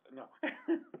 across the, no.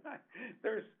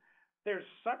 There's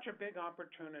such a big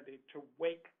opportunity to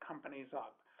wake companies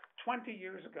up. 20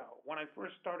 years ago, when I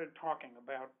first started talking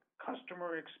about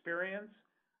customer experience,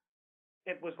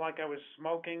 it was like I was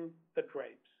smoking the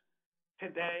drapes.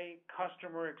 Today,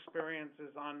 customer experience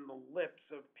is on the lips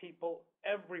of people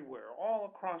everywhere, all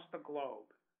across the globe.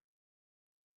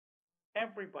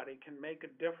 Everybody can make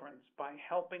a difference by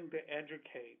helping to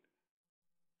educate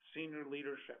senior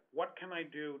leadership. What can I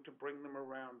do to bring them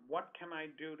around? What can I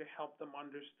do to help them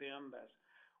understand this?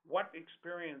 What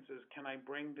experiences can I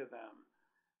bring to them?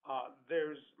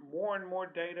 There's more and more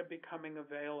data becoming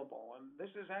available, and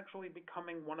this is actually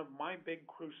becoming one of my big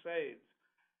crusades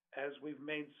as we've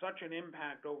made such an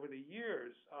impact over the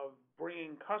years of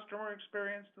bringing customer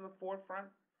experience to the forefront.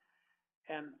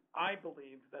 And I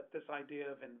believe that this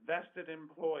idea of invested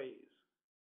employees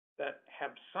that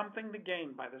have something to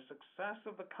gain by the success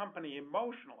of the company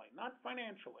emotionally, not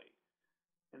financially.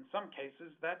 In some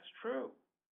cases, that's true.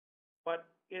 But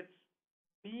it's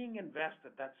being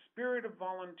invested, that spirit of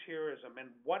volunteerism and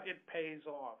what it pays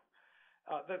off.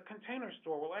 The Container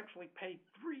Store will actually pay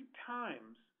 3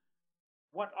 times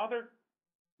what other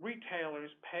retailers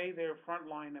pay their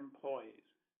frontline employees,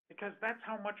 because that's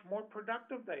how much more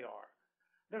productive they are.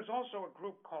 There's also a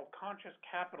group called Conscious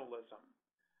Capitalism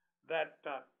that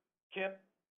Kip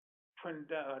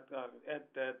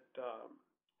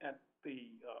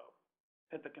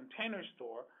at the Container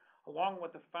Store, along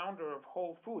with the founder of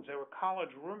Whole Foods. They were college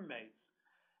roommates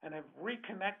and have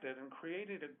reconnected and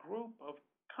created a group of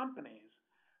companies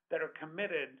that are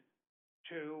committed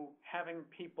to having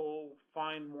people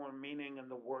find more meaning in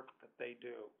the work that they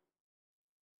do.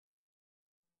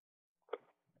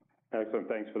 Excellent.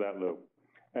 Thanks for that, Lou.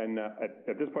 And at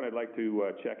this point, I'd like to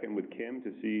check in with Kim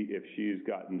to see if she's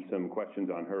gotten some questions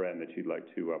on her end that she'd like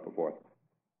to put forth.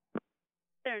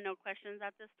 There are no questions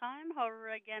at this time.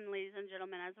 However, again, ladies and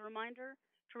gentlemen, as a reminder,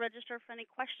 to register for any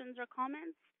questions or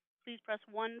comments, please press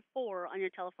 1-4 on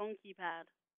your telephone keypad.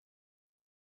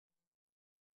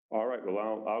 All right.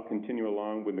 Well, I'll continue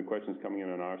along with the questions coming in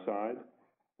on our side.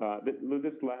 This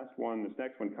next one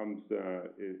comes,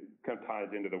 it kind of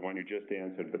ties into the one you just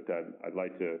answered, but I'd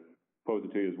like to pose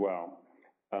it to you as well.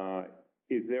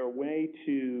 Is there a way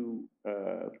to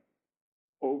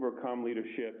overcome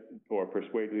leadership or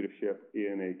persuade leadership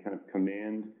in a kind of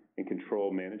command and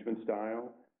control management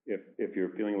style? If you're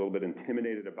feeling a little bit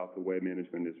intimidated about the way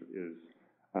management is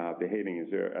behaving,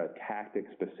 is there a tactic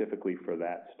specifically for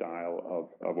that style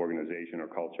of organization or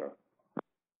culture?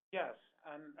 Yes,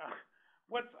 and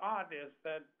what's odd is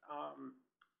that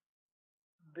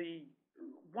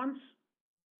once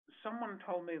someone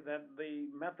told me that the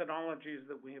methodologies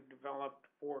that we have developed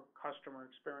for customer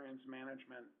experience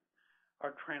management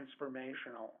are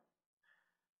transformational.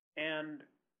 And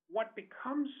what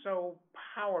becomes so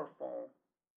powerful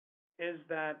is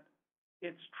that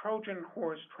it's Trojan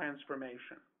horse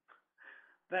transformation.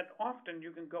 That often you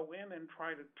can go in and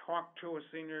try to talk to a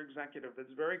senior executive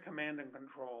that's very command and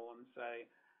control and say,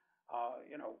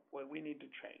 we need to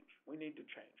change, we need to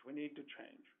change, we need to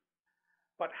change.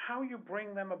 But how you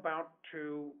bring them about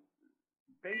to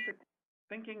basically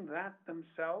thinking that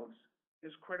themselves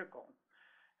is critical.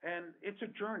 And it's a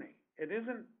journey. It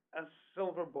isn't a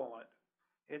silver bullet.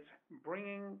 It's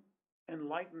bringing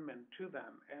enlightenment to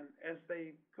them. And as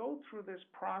they go through this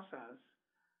process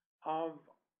of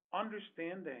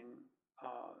understanding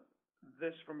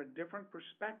this from a different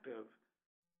perspective,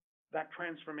 that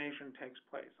transformation takes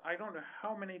place. I don't know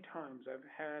how many times I've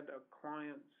had a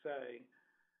client say,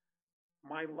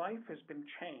 my life has been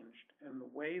changed in the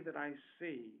way that I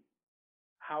see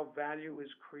how value is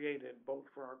created both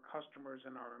for our customers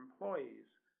and our employees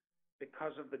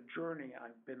because of the journey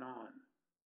I've been on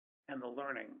and the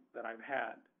learning that I've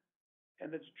had.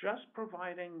 And it's just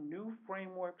providing new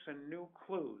frameworks and new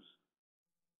clues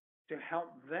to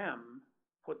help them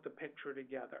put the picture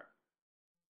together.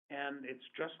 And it's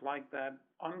just like that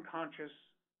unconscious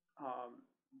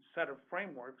set of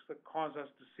frameworks that cause us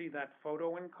to see that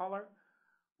photo in color.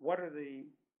 What are the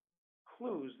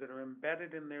clues that are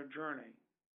embedded in their journey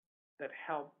that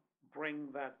help bring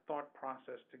that thought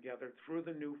process together through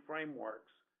the new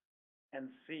frameworks and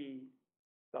see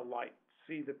the light,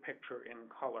 see the picture in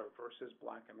color versus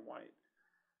black and white?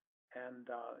 And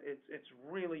it's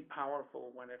really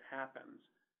powerful when it happens.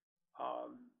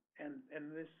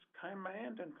 And this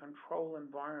command and control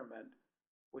environment,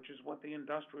 which is what the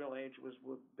industrial age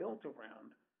was built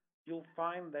around, you'll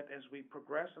find that as we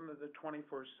progress into the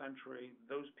 21st century,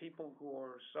 those people who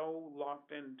are so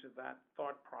locked into that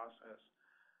thought process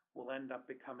will end up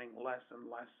becoming less and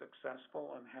less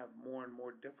successful and have more and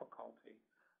more difficulty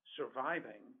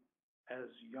surviving as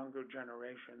younger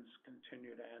generations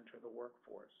continue to enter the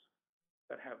workforce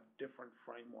that have different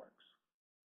frameworks.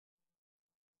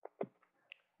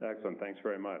 Excellent. Thanks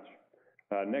very much.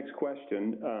 Next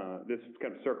question. This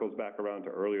kind of circles back around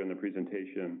to earlier in the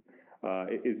presentation.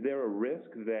 Is there a risk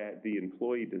that the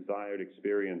employee desired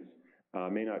experience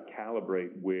may not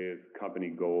calibrate with company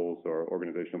goals or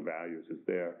organizational values? Is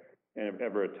there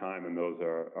ever a time when those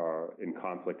are in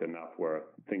conflict enough where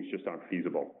things just aren't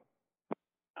feasible?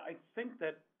 I think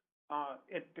that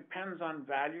it depends on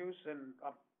values, and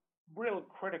a real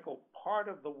critical part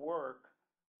of the work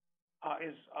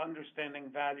is understanding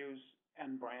values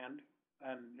and brand.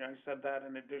 And I said that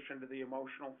in addition to the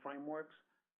emotional frameworks.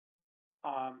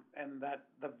 And that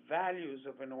the values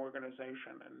of an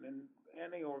organization, and in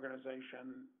any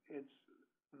organization, it's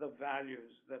the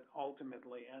values that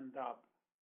ultimately end up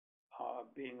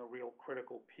being a real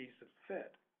critical piece of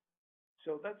fit.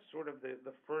 So that's sort of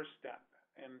the first step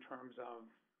in terms of,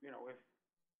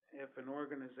 if an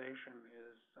organization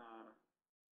is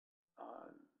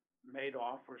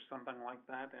Madoff or something like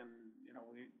that, and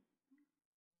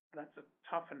that's a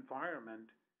tough environment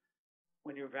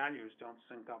when your values don't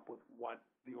sync up with what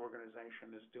the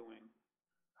organization is doing.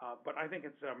 But I think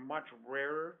it's a much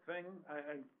rarer thing.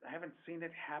 I haven't seen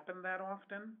it happen that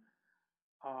often.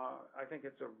 I think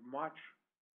it's a much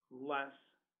less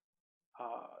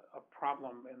a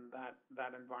problem in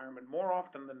that environment. More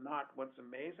often than not, what's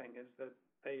amazing is that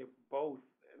they are both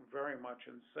very much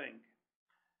in sync.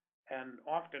 And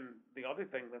often the other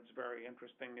thing that's very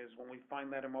interesting is when we find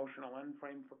that emotional end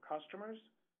frame for customers,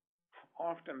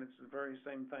 often it's the very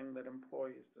same thing that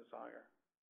employees desire.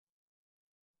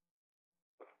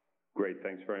 Great,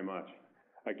 thanks very much.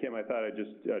 Kim, I thought I'd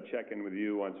just check in with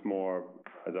you once more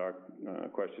as our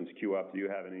questions queue up. Do you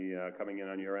have any coming in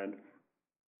on your end?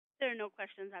 There are no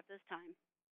questions at this time.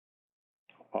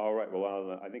 All right,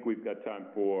 well, I think we've got time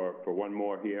for one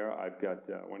more here. I've got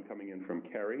one coming in from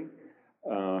Kerry.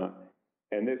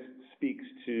 And this speaks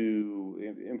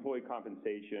to employee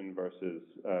compensation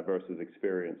versus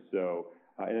experience. So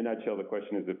in a nutshell, the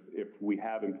question is if we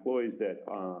have employees that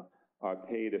are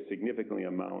paid a significantly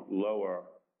amount lower,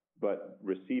 but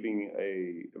receiving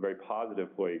a very positive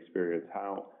employee experience,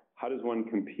 how does one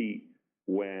compete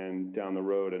when down the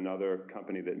road another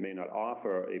company that may not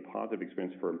offer a positive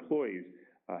experience for employees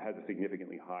has a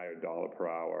significantly higher dollar per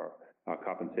hour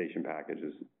compensation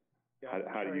packages? Yeah,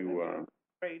 how do you...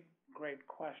 Great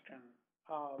question.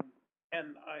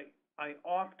 And I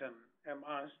often am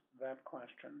asked that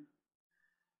question.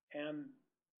 And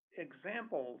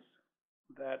examples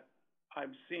that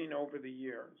I've seen over the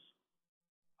years,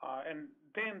 and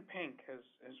Dan Pink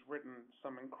has written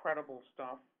some incredible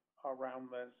stuff around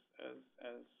this,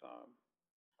 as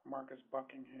Marcus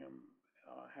Buckingham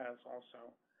has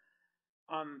also,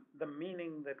 on the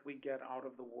meaning that we get out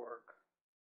of the work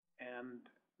and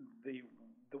the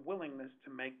willingness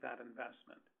to make that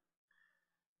investment.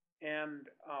 And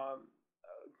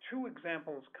two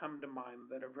examples come to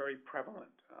mind that are very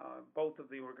prevalent, both of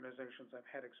the organizations I've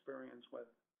had experience with.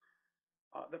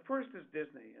 The first is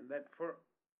Disney, and that for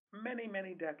many,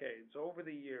 many decades, over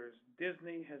the years,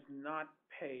 Disney has not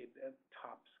paid at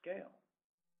top scale.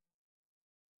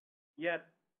 Yet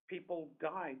people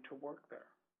die to work there.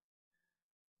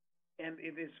 And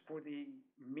it is for the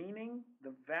meaning,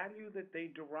 the value that they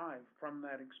derive from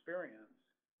that experience,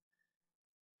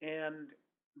 and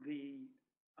the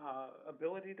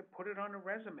ability to put it on a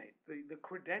resume, the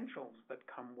credentials that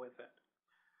come with it.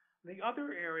 The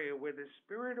other area where the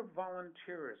spirit of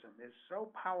volunteerism is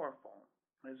so powerful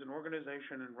is an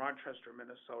organization in Rochester,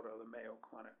 Minnesota, the Mayo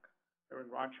Clinic. They're in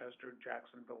Rochester,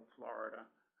 Jacksonville, Florida,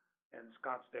 and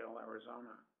Scottsdale,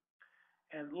 Arizona.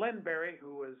 And Len Berry,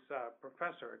 who is a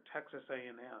professor at Texas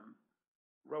A&M,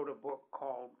 wrote a book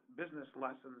called Business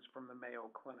Lessons from the Mayo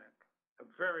Clinic, a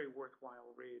very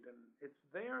worthwhile read. And it's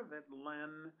there that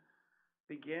Len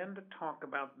began to talk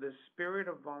about this spirit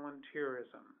of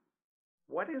volunteerism.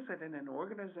 What is it in an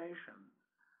organization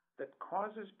that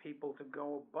causes people to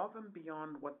go above and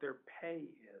beyond what their pay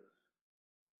is,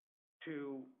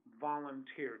 to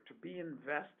volunteer, to be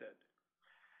invested?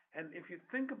 And if you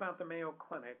think about the Mayo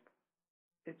Clinic,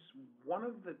 it's one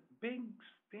of the big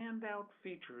standout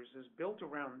features is built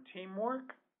around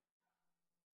teamwork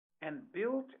and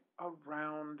built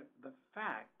around the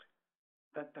fact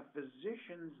that the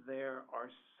physicians there are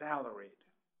salaried,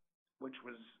 which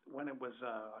was, when it was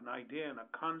an idea and a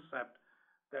concept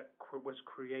that was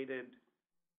created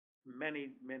many,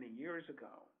 many years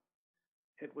ago,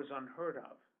 it was unheard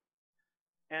of.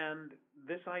 And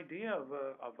this idea of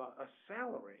a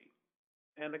salary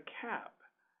and a cap,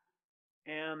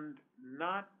 and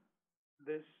not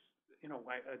this,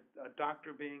 a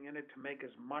doctor being in it to make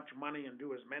as much money and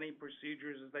do as many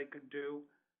procedures as they could do.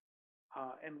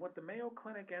 And what the Mayo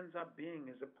Clinic ends up being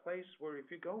is a place where if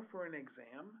you go for an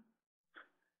exam,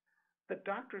 the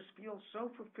doctors feel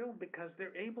so fulfilled because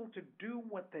they're able to do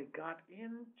what they got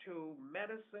into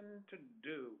medicine to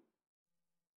do.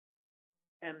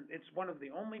 And it's one of the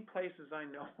only places I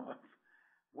know of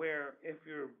where if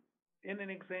you're in an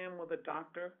exam with a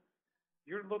doctor,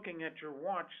 you're looking at your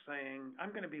watch saying, I'm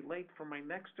going to be late for my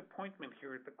next appointment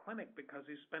here at the clinic because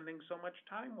he's spending so much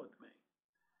time with me.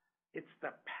 It's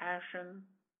the passion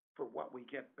for what we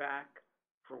get back,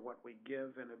 for what we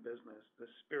give in a business, the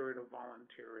spirit of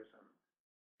volunteerism.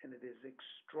 And it is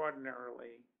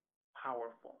extraordinarily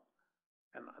powerful.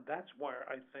 And that's where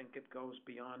I think it goes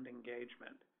beyond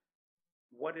engagement.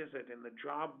 What is it in the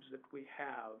jobs that we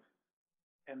have,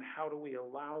 and how do we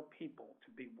allow people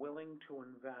to be willing to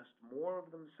invest more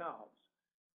of themselves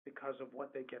because of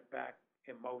what they get back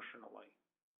emotionally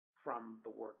from the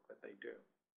work that they do?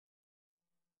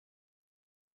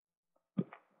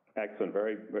 Excellent.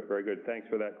 Very, very good. Thanks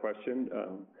for that question.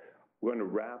 We're going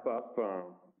to wrap up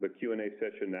the Q&A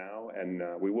session now, and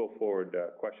we will forward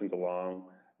questions along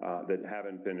that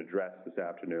haven't been addressed this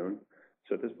afternoon.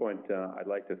 So at this point, I'd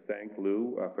like to thank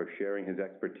Lou for sharing his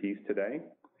expertise today.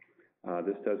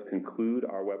 This does conclude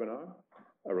our webinar.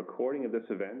 A recording of this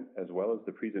event, as well as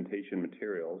the presentation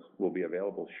materials, will be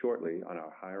available shortly on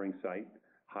our hiring site,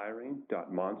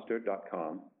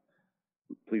 hiring.monster.com.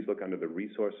 Please look under the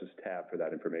Resources tab for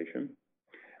that information.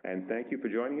 And thank you for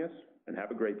joining us, and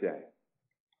have a great day.